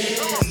new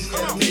dance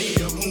that'll make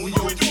you move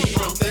your feet.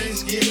 From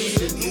Thanksgiving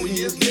to New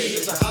Year's Day,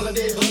 it's a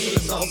holiday hustle,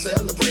 let's all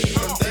celebrate.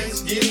 From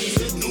Thanksgiving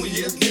to New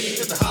Year's Day,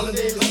 it's a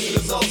holiday hustle,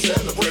 let's all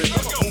celebrate.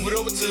 Move it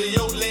over to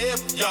your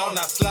left, y'all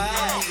not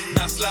slide,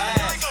 not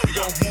slide. You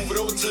gon' move it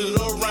over to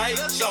the right,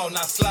 y'all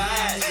not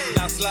slide,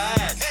 not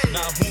slide.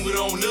 Now move it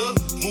on up,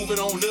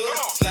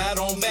 slide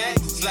on back,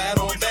 slide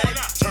on back.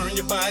 Turn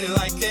your body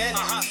like that.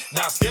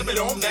 Now step it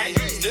on back,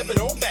 step it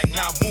on back.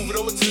 Now move it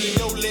over to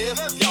your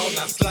left, y'all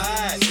not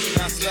slide,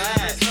 not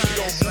slide. You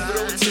gon' move it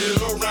over to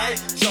the right,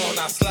 y'all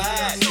not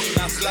slide,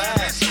 not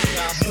slide.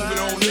 Now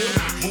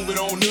move it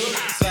on up,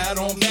 slide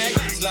on back,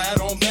 slide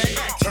on back.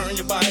 Turn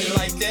your body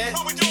like that.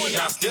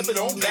 Now step it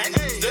on back,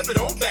 step it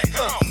on back.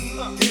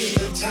 It's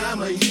the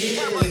time of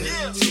year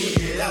to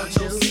get out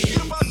your seat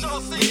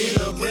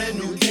with a brand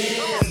new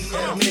dance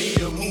that'll make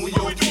you move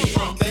your feet.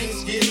 From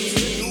Thanksgiving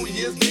to New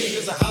Year's Day,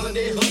 it's a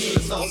holiday hustle,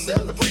 let's all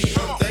celebrate.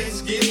 From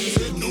Thanksgiving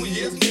to New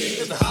Year's Day,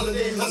 it's a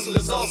holiday hustle,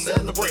 let's all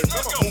celebrate.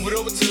 Move it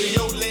over to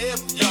your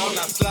left, y'all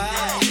not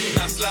slide,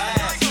 not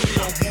slide. You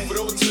gon' move it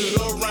over to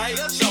the right,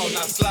 y'all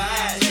not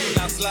slide,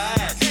 not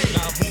slide.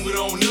 Now move it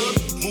on up,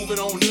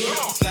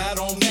 slide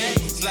on back,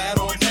 slide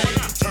on back.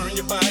 Turn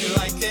your body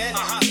like that.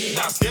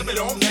 Now step it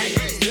on back,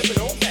 step it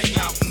on back.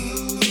 Now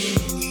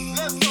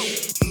let's go.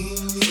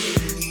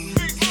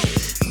 Big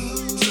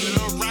move to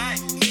the right.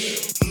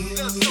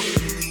 Let's go.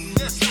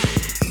 Let's slide.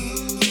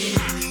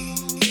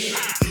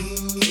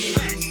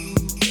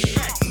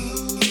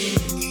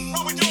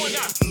 What we doing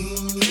now?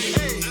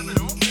 Hey, come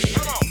on.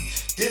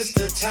 It's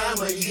the time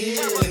of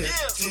year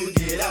to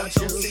get out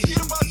your seat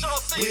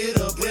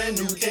with a brand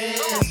new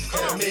dance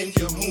that'll make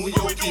you move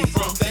your feet.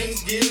 From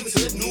Thanksgiving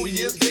to New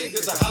Year's Day,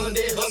 it's a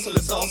holiday hustle,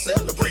 let's all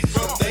celebrate.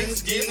 From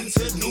Thanksgiving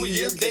to New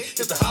Year's Day,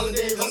 it's a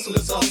holiday hustle,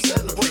 let's all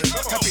celebrate.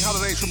 Happy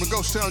holidays from the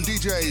Ghost Town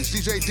DJs,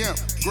 DJ Demp,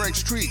 Greg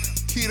Street,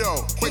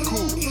 Keto, Quick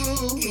Cool,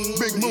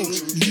 Big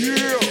Mooch,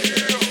 yeah!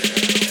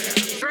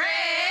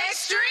 Greg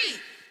Street.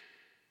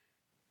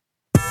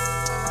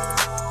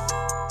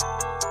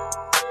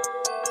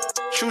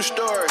 True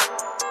story.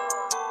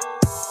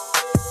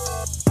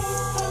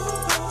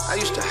 I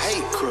used to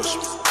hate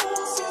Christmas.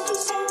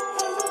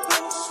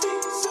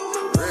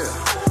 For real.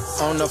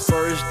 On the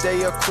first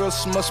day of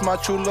Christmas, my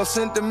true love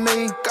sent to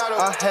me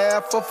a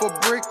half of a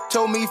brick,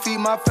 told me feed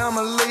my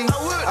family.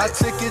 I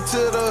took it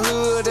to the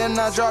hood and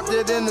I dropped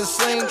it in the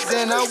sink.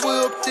 Then I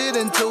whipped it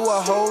into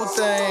a whole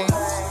thing.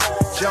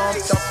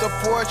 Jumped off the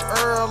porch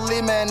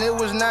early, man, it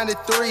was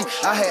 93.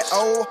 I had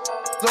old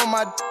on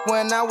my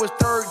when I was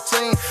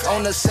 13.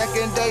 On the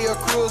second day of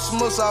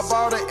Christmas, I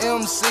bought an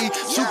MC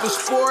Super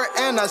Sport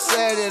and I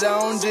set it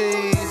on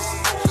G's.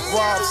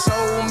 Robbed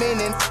so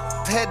many,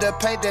 had to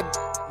paint that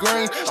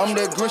green. I'm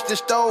the Grinch that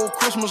stole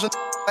Christmas and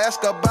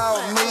ask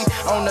about me.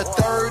 On the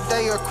third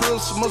day of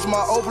Christmas,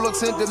 my old plug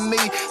sent to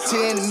me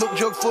 10 milk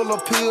jug full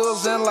of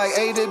pills and like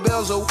 80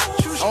 bells a week.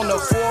 On the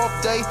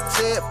fourth day,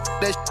 said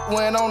that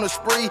went on a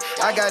spree.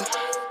 I got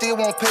still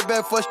won't pay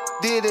back for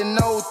did in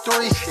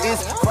 03.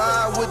 It's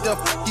 5 with the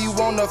you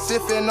on the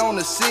 5th and on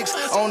the 6th.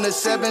 On the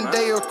 7th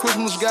day of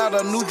Christmas, got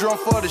a new drum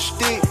for the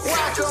stick.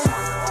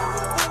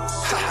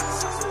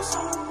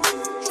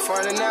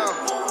 Funny now.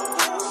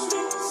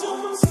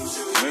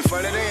 You ain't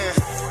funny then.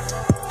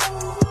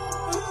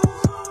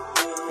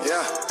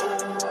 Yeah.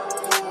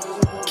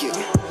 Get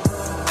it.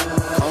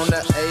 On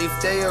the 8th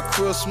day of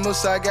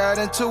Christmas, I got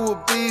into a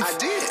beef. I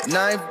did.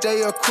 9th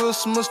day of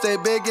Christmas, they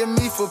begging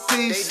me for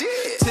peace. They did.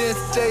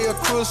 10th day of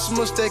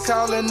Christmas, they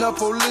calling the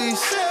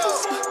police.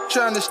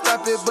 trying to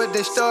stop it, but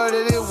they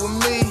started it with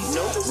me.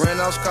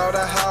 Rentals called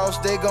a house,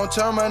 they gon'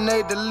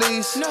 terminate the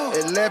lease.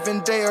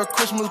 11th day of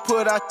Christmas,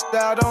 put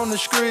out on the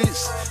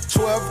streets.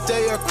 12th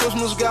day of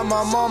Christmas, got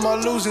my mama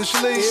losing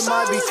sleep. It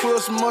might be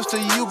Christmas to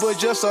you, but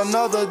just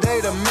another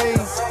day to me.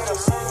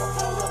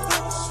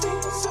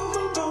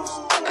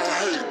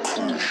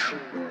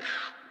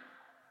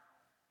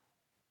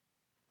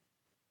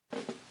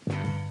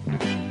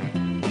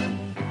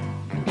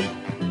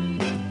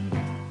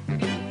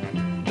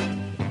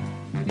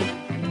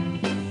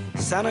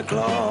 Santa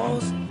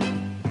Claus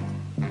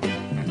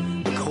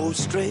goes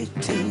straight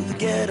to the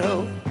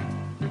ghetto.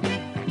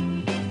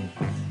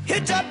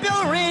 Hitch up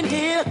your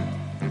reindeer,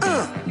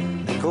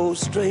 go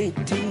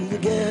straight to the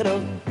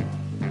ghetto.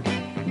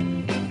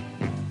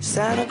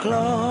 Santa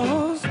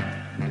Claus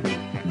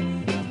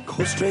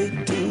go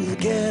straight to the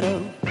ghetto.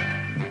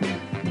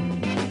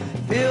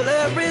 Fill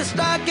every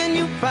stocking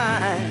you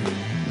find.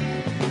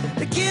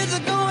 The kids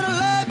are gonna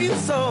love you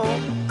so.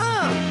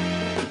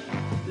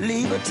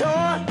 Leave a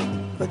toy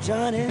for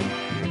Johnny,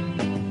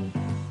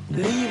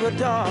 leave a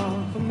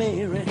doll for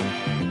Mary,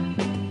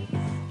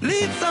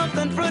 leave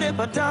something pretty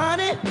for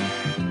Donnie,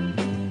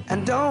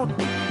 and don't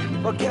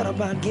forget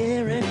about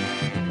Gary.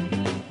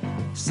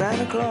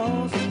 Santa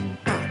Claus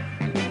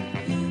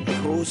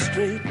goes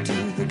straight to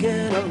the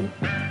ghetto.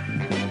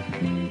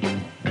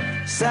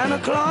 Santa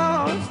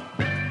Claus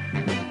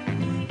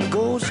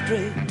goes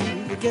straight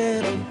to the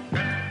ghetto.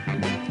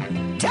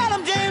 Tell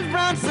him James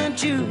Brown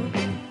sent you.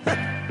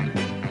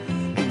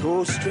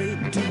 Go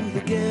straight to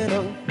the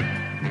ghetto.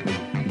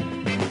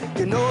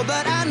 You know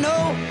that I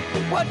know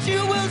what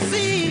you will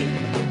see,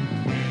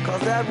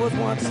 'cause that was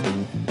once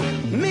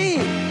me.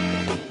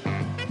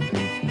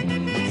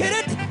 Hit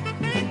it,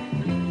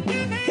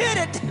 hit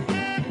it.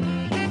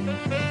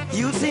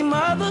 You see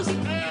mothers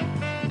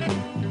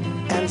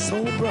and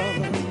soul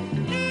brothers.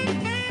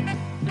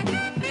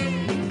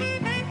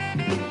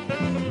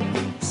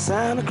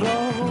 Santa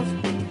Claus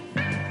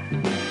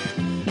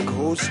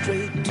goes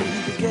straight to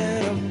the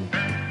ghetto.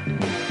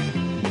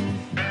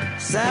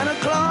 Santa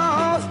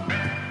Claus,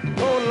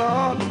 oh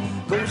Lord,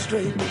 go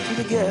straight to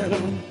the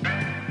ghetto.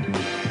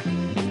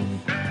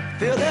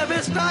 Fill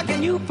every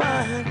stocking you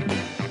find.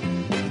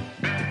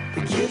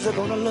 The kids are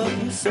gonna love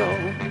you so.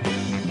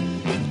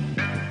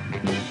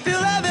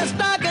 Fill every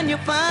stocking you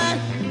find.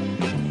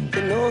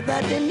 You know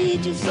that they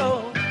need you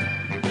so.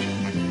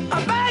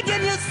 I'm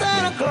begging you,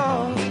 Santa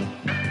Claus,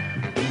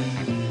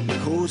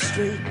 go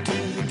straight to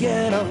the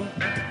ghetto.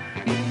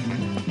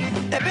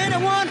 If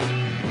anyone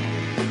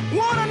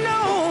wanna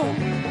know,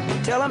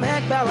 tell him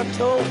Hank Ballard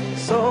told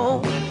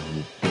so.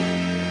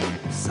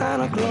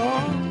 Santa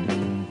Claus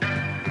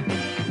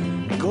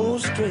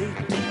goes straight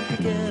to the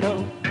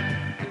ghetto.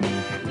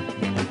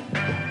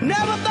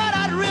 Never thought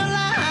I'd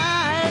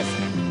realize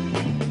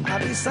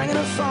I'd be singing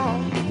a song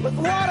with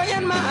water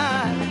in my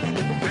eyes.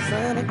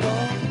 Santa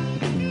Claus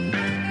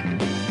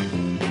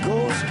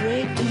goes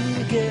straight to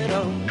the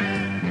ghetto.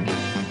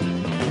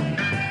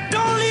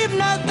 Don't leave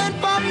nothing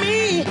for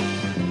me.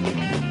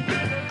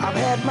 I've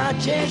had my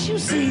chance, you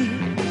see.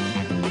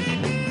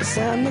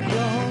 Santa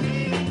Claus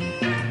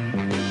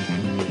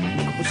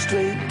goes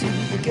straight to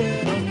the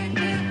ghetto.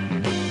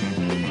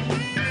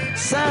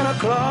 Santa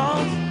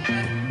Claus,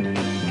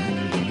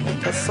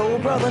 that soul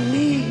brother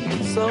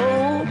needs so.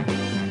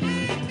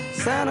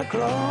 Santa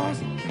Claus,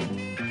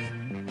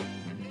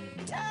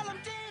 tell him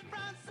James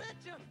Brown sent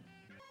you.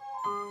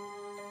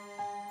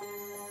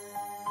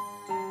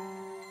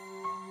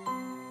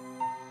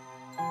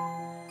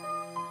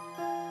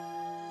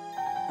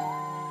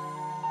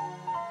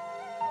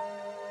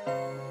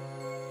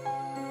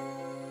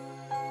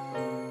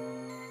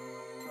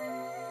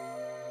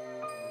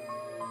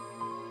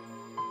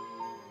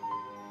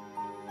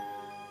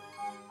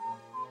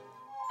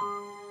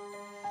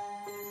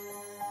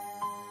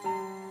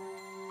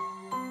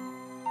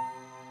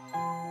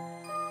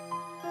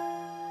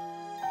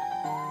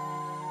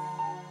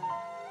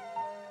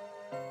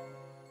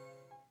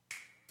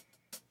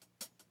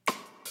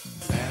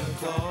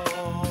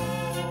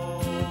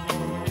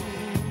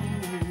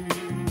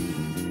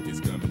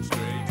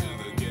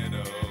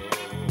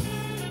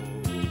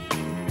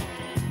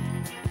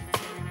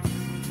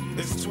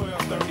 It's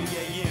 12:30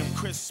 a.m.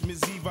 Christmas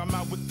Eve. I'm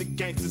out with the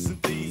gangsters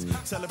and thieves.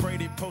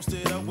 Celebrated,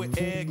 posted up with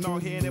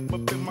eggnog, hand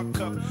up in my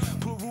cup.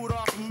 Put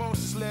Rudolph and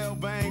Moses, Lil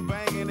bang,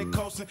 banging and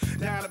coasting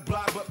down the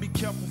block. But be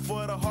careful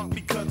for the heart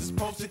because it's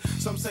posted.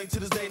 Some say to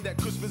this day that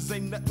Christmas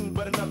ain't nothing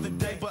but another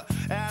day. But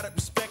out of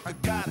respect, I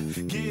gotta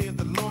give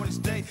the Lord his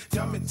day.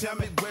 Tell me,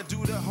 where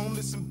do the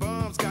homeless and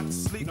bums got to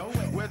sleep?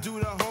 Where do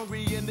the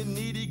hungry and the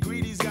needy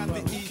greedies got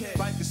to eat?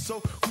 Life is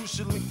so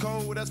crucial and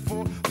cold. That's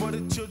for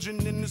the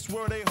children in this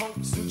world. They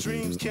hopes and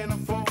dreams can't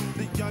afford.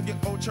 The young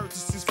and old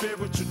churches and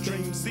spiritual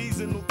dreams,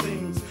 seasonal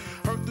things.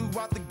 Heard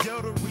throughout the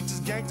ghetto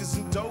reaches gangsters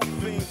and dope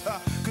fiends.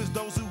 Cause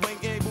those who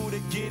ain't able to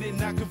get it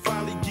now can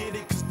finally get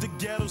it. Cause the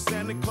ghetto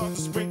Santa Claus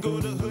to sprinkle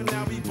the hood.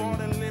 Now we born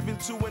and living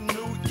to a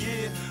new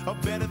year, a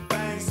better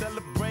thing.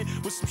 Celebrate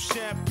with with some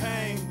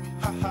champagne.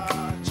 Ha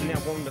ha.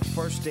 Now on the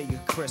first day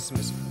of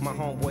Christmas, my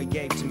homeboy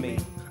gave to me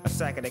a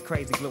sack of that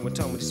crazy glue and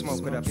told me to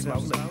smoke it up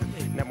slowly.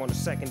 Now on the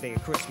second day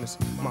of Christmas,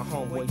 my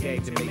homeboy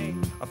gave to me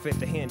a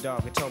fifth of hen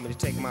dog and told me to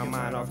take my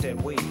mind off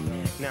that weed.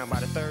 Now by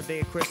the third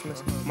day of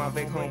Christmas, my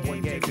big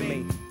homeboy gave to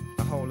me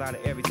a whole lot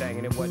of everything,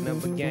 and it wasn't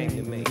nothing but game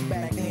to me.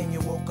 Back then you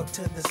woke up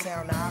to the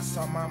sound of I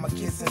saw mama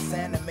kissing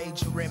Santa,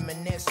 made you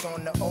reminisce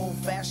on the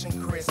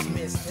old-fashioned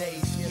Christmas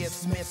days.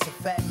 Gifts miss a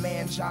fat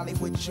man jolly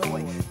with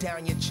joy,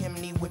 down your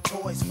chimney with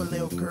toys for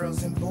little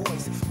girls and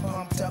boys.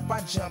 Pumped up,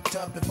 I jumped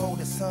up before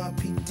the sun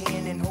peeked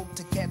in and hoped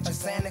to catch a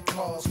Santa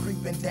Claus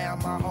creeping down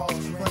my halls.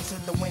 Run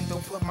to the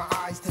window, put my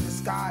eyes to the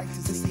sky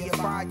to see if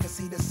I could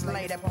see the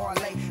sleigh that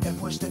parlay and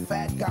push the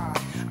fat guy.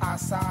 I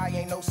sigh,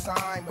 ain't no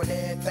sign, but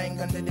everything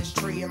under this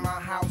tree in my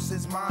house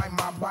is mine.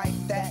 My bike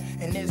that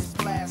and this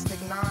plastic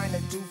 9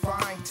 to do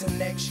fine till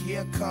next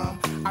year come.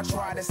 I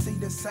try to see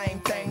the same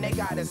thing, they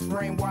got us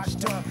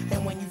brainwashed up.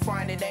 And when you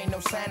find it ain't no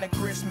Santa,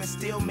 Christmas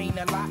still mean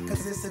a lot,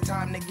 cause it's the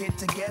time to get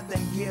together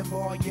and give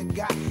all you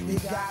got. You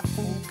got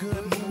food,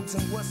 good moods,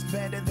 and what's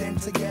better than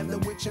together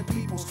with your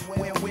peoples.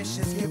 Where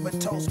wishes, give a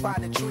toast by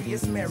the tree,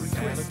 it's Merry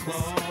Christmas.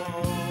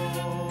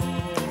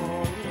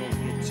 Don't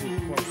get too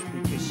close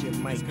because you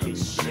might get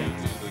shot.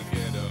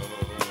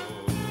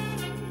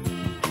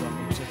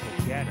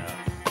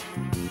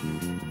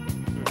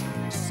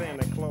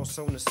 Santa Claus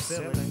on the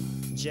ceiling,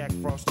 Jack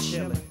Frost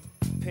chillin',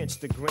 pinch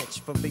the Grinch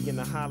for being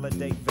a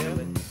holiday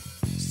villain.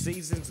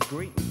 Season's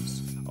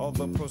greetings, all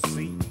the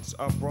proceeds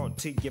are brought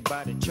to you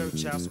by the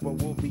church house where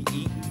we'll be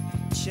eating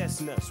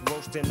chestnuts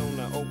roasting on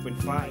an open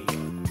fire,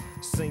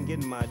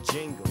 singing my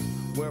jingle,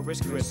 where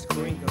is Kris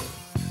Kringle?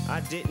 I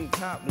didn't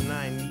cop and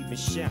I ain't even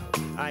shout.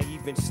 I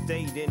even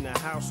stayed in the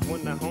house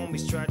when the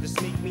homies tried to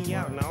sneak me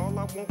out. Now all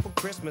I want for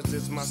Christmas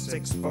is my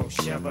 6'4"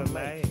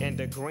 Chevrolet and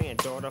a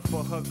granddaughter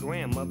for her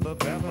grandmother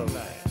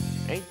Beverly.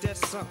 Ain't that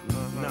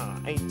something? Nah,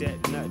 ain't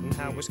that nothing.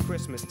 How it's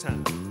Christmas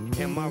time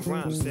and my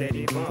rhyme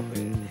steady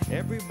bumping.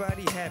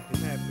 Everybody happy,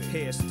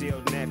 hair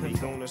still nappy.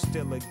 Gonna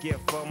steal a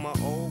gift for my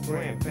old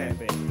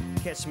grandpappy.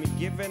 Catch me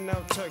giving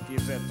out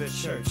turkeys at the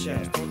church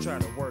house. Don't try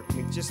to work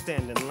me, just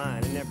stand in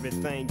line and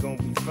everything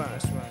gonna be fine.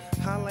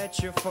 Holla at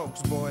your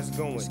folks, boys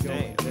going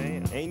down.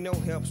 Ain't no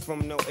helps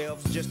from no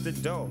elves, just a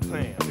dog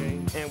pound.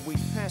 And we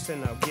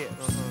passing out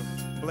gifts.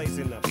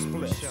 Blazing up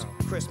splits,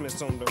 Christmas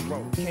on the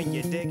road. Can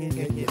you dig it?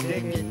 Can you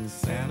dig it?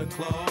 Santa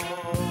Claus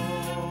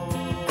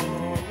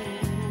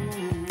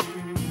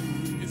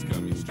is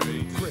coming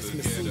straight to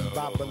Christmas the Eve, ghetto.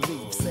 I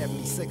believe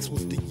 76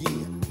 was the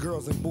year.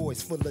 Girls and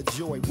boys full of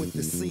joy with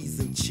the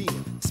season cheer.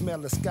 Smell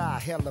the sky,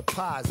 hella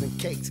pies and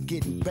cakes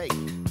getting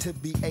baked to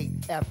be ate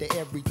after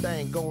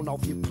everything gone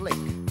off your plate.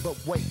 But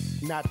wait,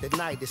 not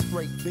tonight, it's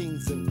straight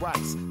beans and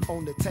rice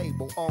on the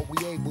table, all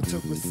we able to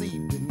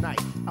receive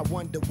tonight. I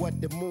wonder what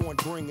the morn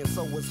bringing,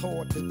 so it's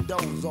hard to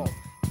doze off.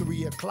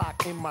 3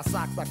 o'clock in my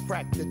socks, I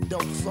crack the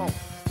dose off.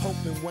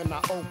 Hoping when I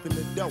open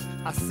the door,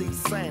 I see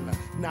Santa.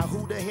 Now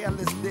who the hell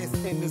is this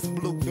in this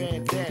blue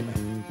bandana?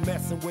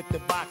 Messing with the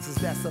boxes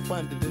that's up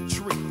under the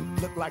tree.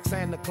 Look like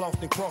Santa Claus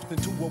then crossed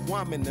into a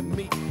woman to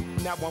me.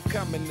 Now I'm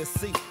coming to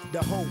see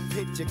the whole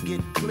picture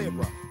get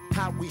clearer.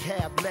 How we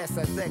have less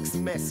as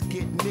Xmas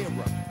get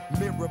nearer.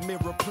 Mirror,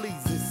 mirror,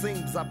 please, it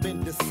seems I've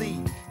been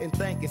deceived and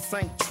thanking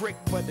Saint Trick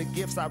for the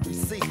gifts I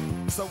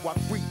received. So I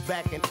freak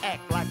back and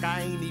act like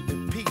I ain't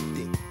even peeped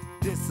it.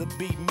 This'll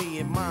be me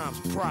and mom's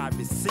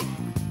private secret.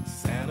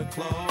 Santa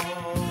Claus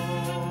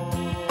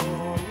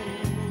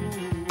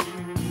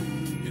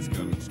is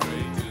coming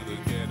straight to the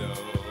ghetto.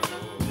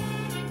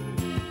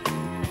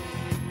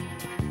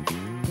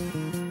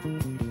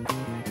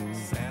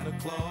 Santa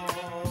Claus.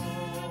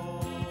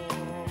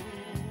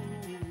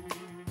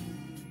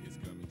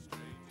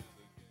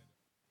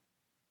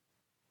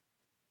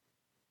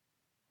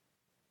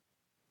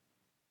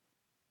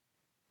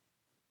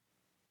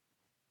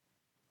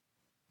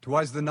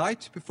 Twas the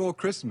night before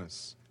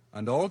Christmas,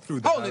 and all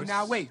through the house... Hold it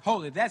now, wait,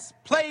 hold it. That's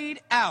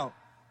played out.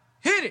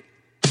 Hit it!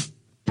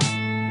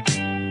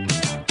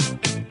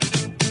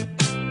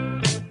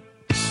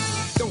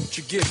 Don't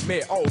you give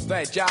me all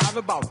that jive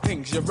about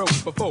things you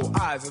wrote before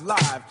I was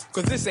alive.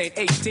 Cause this ain't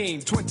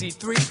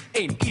 1823,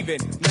 ain't even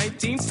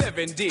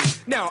 1970.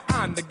 Now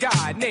I'm the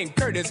guy named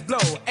Curtis Blow,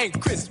 and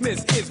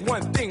Christmas is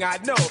one thing I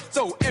know.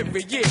 So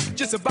every year,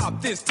 just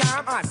about this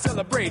time, I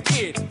celebrate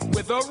it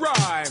with a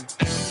rhyme.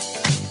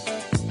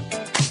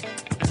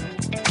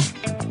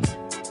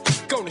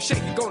 Gonna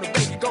shake it, gonna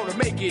bake it, gonna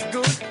make it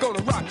good.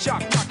 Gonna rock,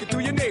 shock, rock it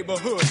through your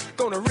neighborhood.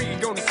 Gonna read,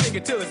 gonna sing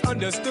it till it's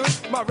understood.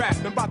 My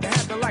rapping about to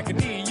happen like a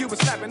knee you been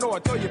slapping, or I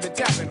throw you been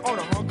tapping on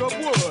a hunk of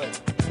wood.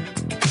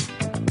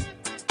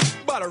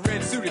 But a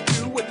red suited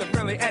dude with a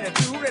friendly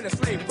attitude and a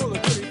slave full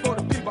of goodies for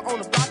the people on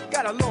the block.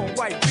 Got a long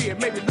white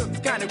beard, maybe looks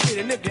kinda weird,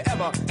 and if you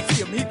ever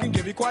see him, he can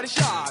give you quite a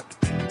shock.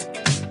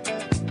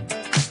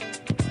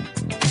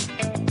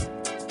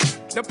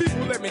 Now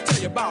people, let me tell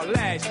you about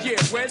last year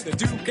when the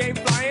dude came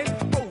flying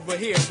over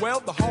here. Well,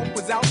 the hawk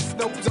was out,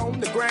 snow was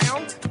on the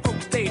ground.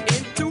 Folks stayed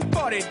in to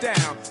party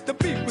down. The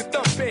beat was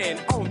thumping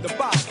on the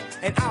box,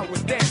 and I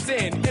was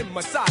dancing in in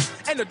my socks,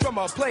 and the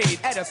drummer played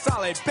at a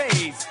solid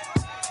pace.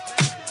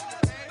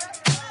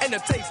 And the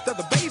taste of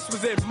the bass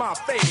was in my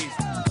face.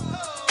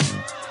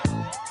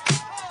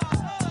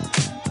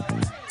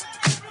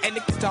 And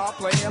the guitar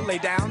player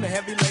laid down the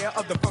heavy layer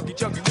of the funky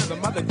junky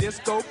rhythm of the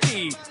disco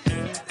beat.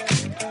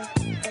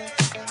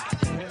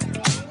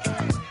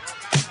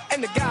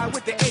 And the guy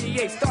with the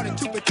 88 started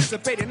to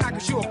participate, and I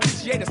could sure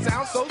appreciate a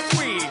sound so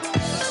sweet.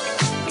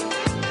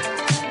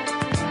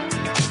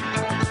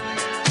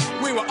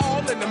 We were all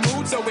in the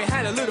mood, so we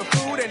had a little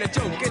food and a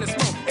joke and a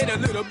smoke and a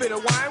little bit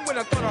of wine. When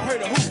I thought I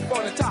heard a hoop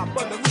on the top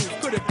of the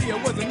roof, could it be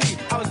it wasn't me?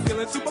 I was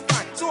feeling super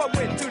fine, so I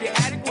went to the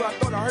attic where I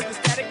thought I heard the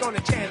static on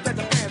the chance that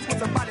the fans was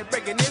somebody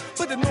breaking in.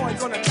 Put the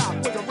noise on the top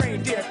was a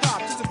reindeer cop,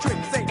 just a trick,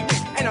 Saint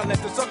Nick, and I let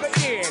the sucker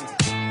in.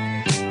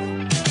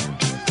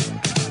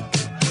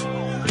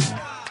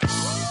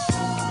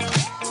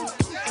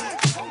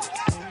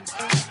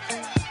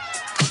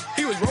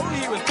 He was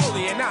rolling, he was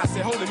bully, and I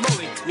said, holy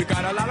moly, you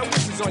got a lot of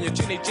wishes on your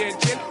chinny chin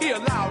chin. He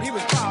allowed, he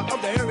was proud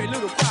of the hairy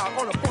little crowd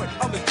on the point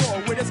of his jaw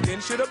where the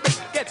skin should have been.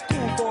 Gets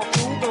cool for a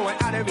fool, going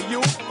out every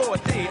you for a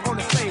day on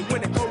the sleigh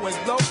when the cold winds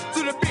blow. To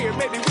the beer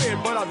may be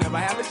weird, but I'll never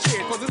have a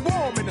cheer, cause it's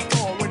warm in the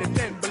storm when it's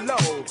 10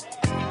 below.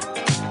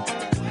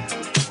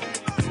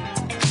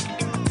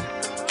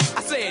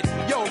 I said,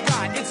 yo,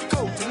 Rod, it's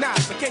cold tonight,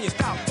 so can you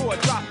stop for a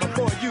drop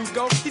before you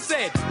go? He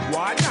said,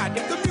 why not?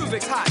 If the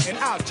music's hot and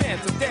I'll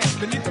chance to dance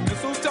beneath the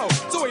mistletoe.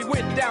 So he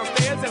went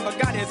downstairs and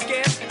forgot his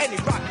scams, and he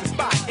rocked the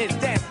spot and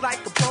danced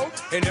like a pro.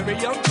 And every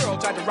young girl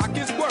tried to rock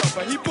his world,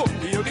 but he booked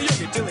the yogi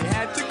till he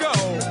had to go.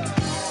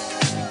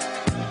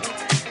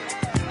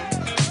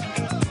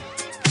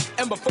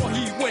 And before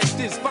he went,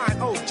 this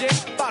fine old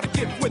gent bought a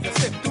gift with a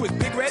sip to his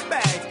big red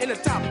bag. In the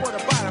top or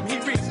the bottom, he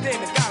reached in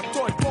and got him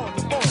toy for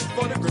the boys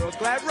for the girls'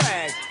 glad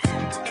rags.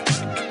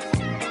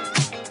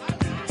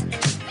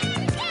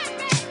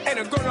 And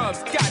the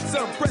grown-ups got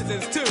some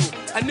presents too.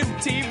 A new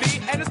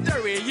TV and a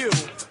stereo.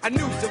 A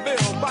new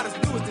Seville, about as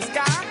blue as the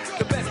sky.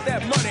 The best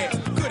that money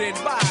couldn't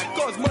buy,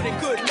 cause money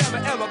could never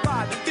ever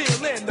buy the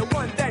feeling. The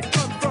one that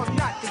comes from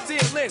not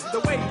concealing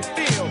the way you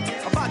feel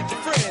about your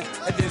friends.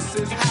 And this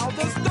is how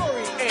the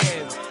story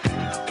ends.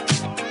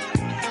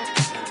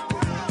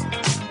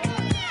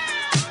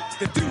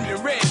 The dude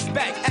in red's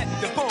back at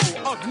the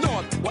pole up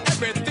north where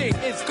everything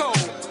is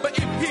cold. But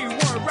if he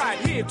were right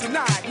here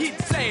tonight, he'd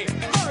say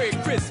Merry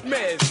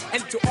Christmas,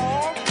 and to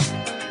all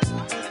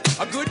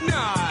a good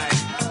night.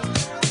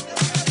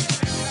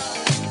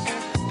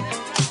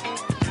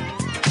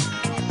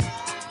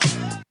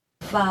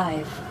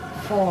 Five,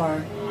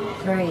 4,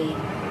 3,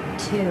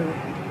 2,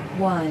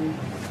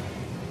 1.